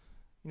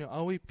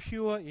are we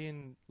pure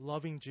in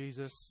loving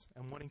Jesus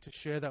and wanting to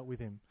share that with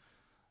Him?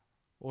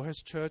 Or has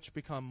church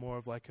become more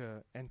of like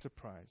an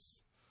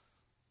enterprise?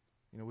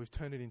 We've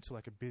turned it into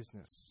like a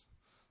business.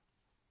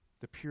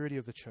 The purity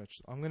of the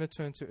church. I'm going to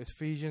turn to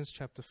Ephesians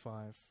chapter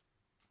 5,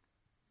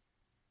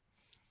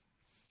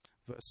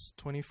 verse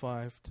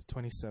 25 to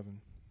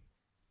 27.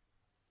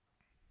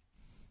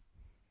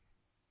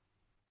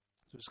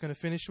 So I'm just going to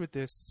finish with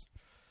this.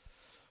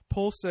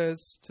 Paul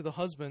says to the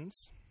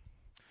husbands,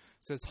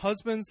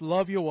 husbands,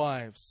 love your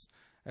wives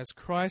as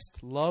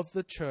Christ loved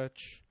the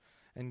church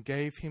and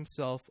gave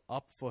Himself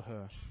up for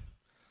her,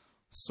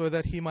 so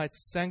that He might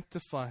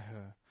sanctify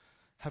her,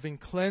 having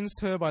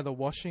cleansed her by the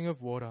washing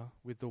of water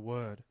with the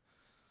word,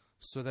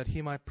 so that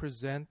He might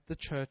present the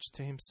church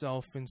to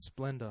Himself in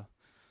splendor,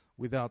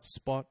 without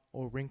spot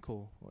or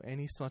wrinkle or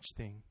any such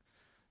thing,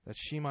 that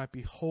she might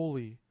be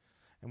holy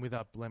and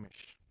without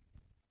blemish.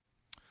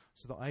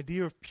 So the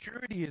idea of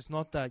purity is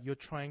not that you're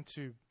trying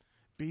to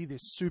be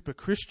this super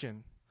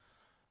Christian,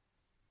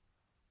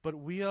 but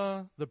we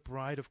are the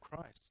bride of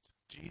Christ.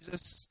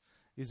 Jesus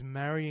is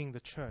marrying the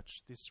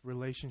church, this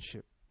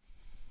relationship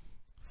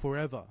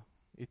forever,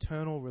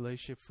 eternal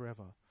relationship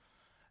forever.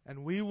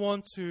 And we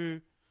want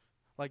to,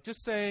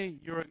 just say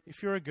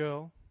if you're a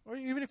girl, or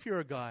even if you're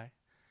a guy,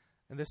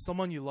 and there's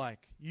someone you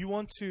like, you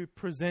want to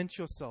present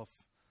yourself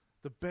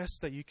the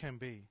best that you can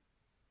be,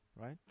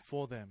 right,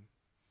 for them.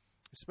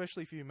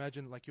 Especially if you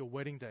imagine your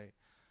wedding day.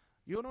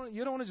 You don't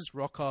want to just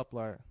rock up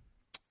hey,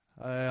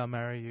 I'll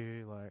marry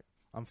you,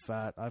 I'm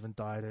fat, I haven't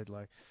dieted.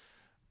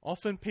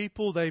 Often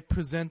people, they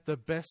present the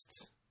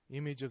best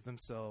image of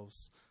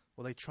themselves,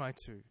 or they try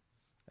to,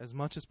 as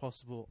much as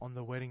possible on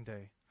the wedding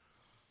day.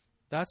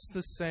 That's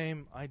the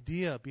same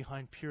idea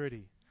behind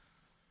purity.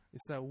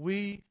 It's that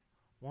we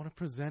want to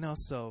present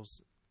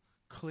ourselves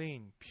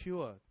clean,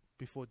 pure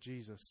before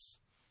Jesus.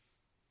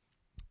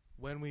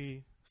 When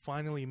we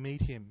finally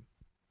meet Him,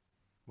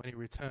 when He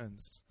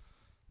returns,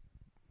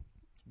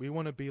 we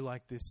want to be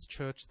like this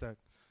church that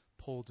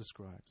Paul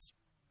describes.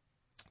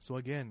 So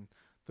again,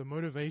 the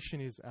motivation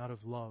is out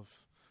of love,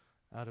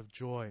 out of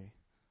joy,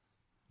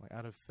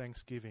 out of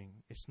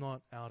thanksgiving. It's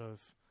not out of,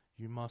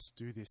 you must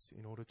do this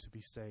in order to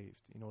be saved,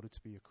 in order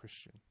to be a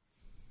Christian.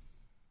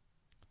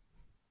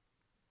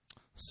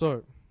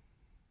 So,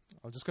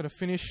 I'm just going to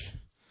finish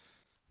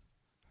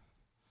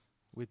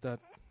with that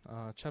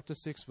chapter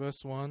 6,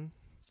 verse 1.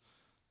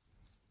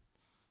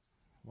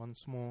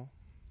 once more.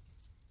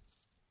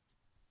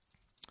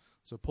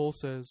 So Paul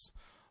says,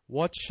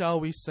 "What shall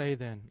we say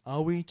then?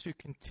 Are we to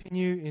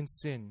continue in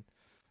sin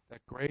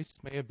that grace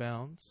may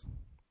abound?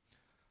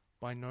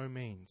 By no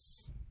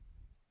means."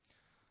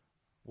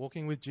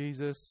 Walking with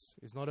Jesus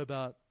is not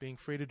about being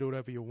free to do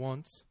whatever you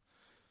want.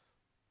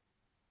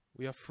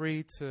 We are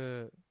free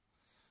to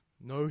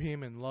know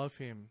Him and love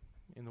Him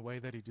in the way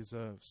that He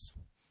deserves.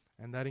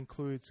 And that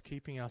includes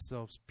keeping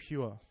ourselves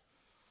pure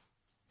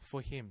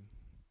for Him.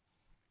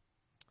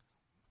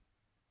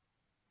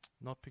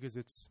 Not because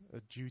it's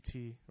a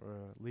duty or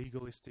a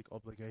legalistic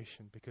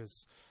obligation,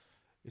 because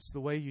it's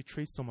the way you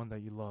treat someone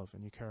that you love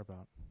and you care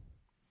about.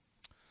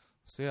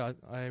 So yeah,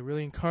 I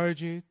really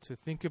encourage you to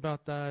think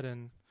about that,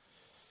 and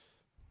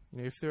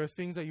if there are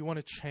things that you want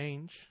to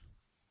change,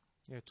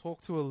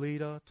 talk to a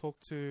leader,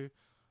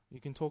 you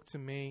can talk to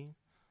me,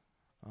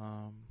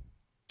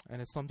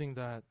 and it's something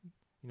that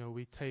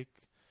we take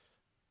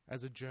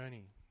as a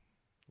journey.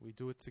 We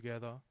do it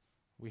together.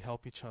 We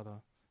help each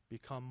other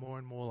become more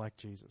and more like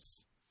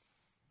Jesus.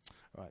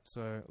 All right,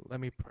 so let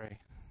me pray.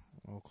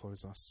 I'll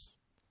close us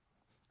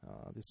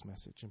this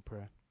message in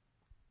prayer.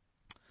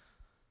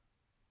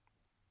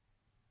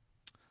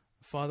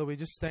 Father, we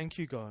just thank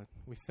you, God.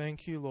 We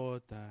thank you,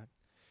 Lord, that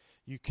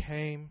you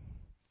came,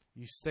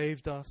 you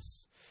saved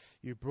us,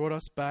 you brought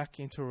us back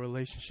into a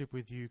relationship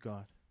with you,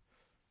 God.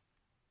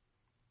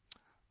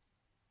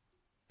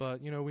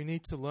 But, we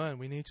need to learn.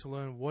 We need to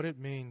learn what it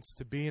means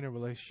to be in a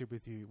relationship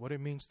with you, what it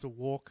means to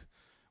walk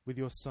with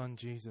your Son,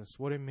 Jesus,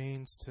 what it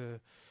means to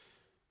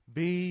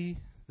be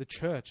the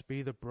church,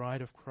 be the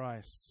bride of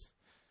Christ,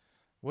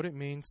 what it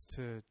means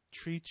to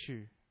treat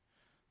you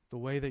the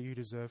way that you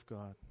deserve,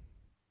 God,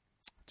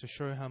 to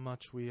show how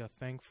much we are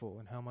thankful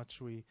and how much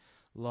we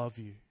love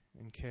you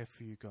and care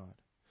for you, God.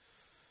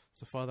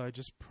 So, Father, I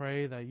just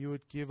pray that you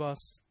would give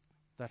us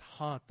that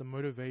heart, the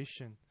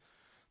motivation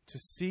to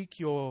seek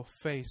your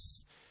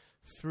face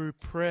through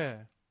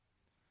prayer,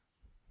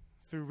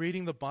 through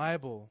reading the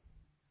Bible,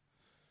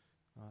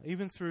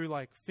 even through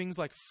things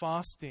like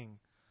fasting,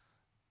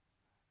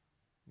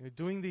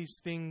 doing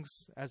these things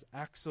as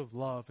acts of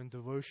love and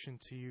devotion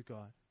to you,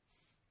 God.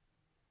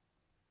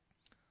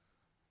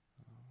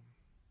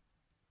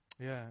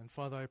 And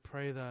Father, I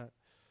pray that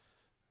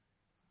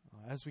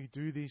as we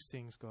do these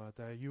things, God,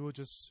 that you will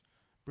just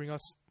bring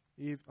us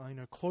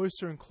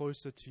closer and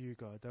closer to you,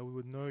 God, that we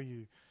would know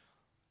you,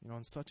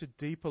 on such a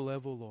deeper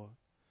level, Lord,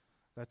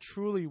 that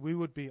truly we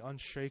would be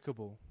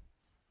unshakable,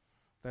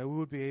 that we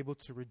would be able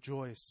to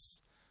rejoice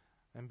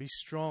and be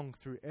strong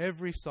through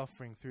every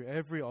suffering, through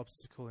every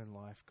obstacle in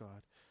life,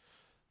 God.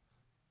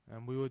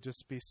 And we would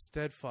just be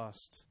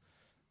steadfast,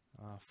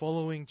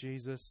 following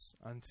Jesus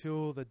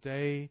until the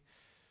day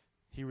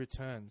He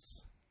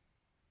returns,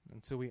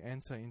 until we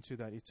enter into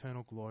that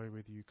eternal glory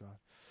with you, God.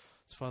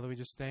 So, Father, we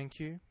just thank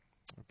you.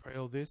 I pray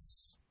all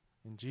this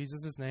in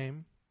Jesus'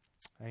 name.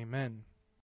 Amen.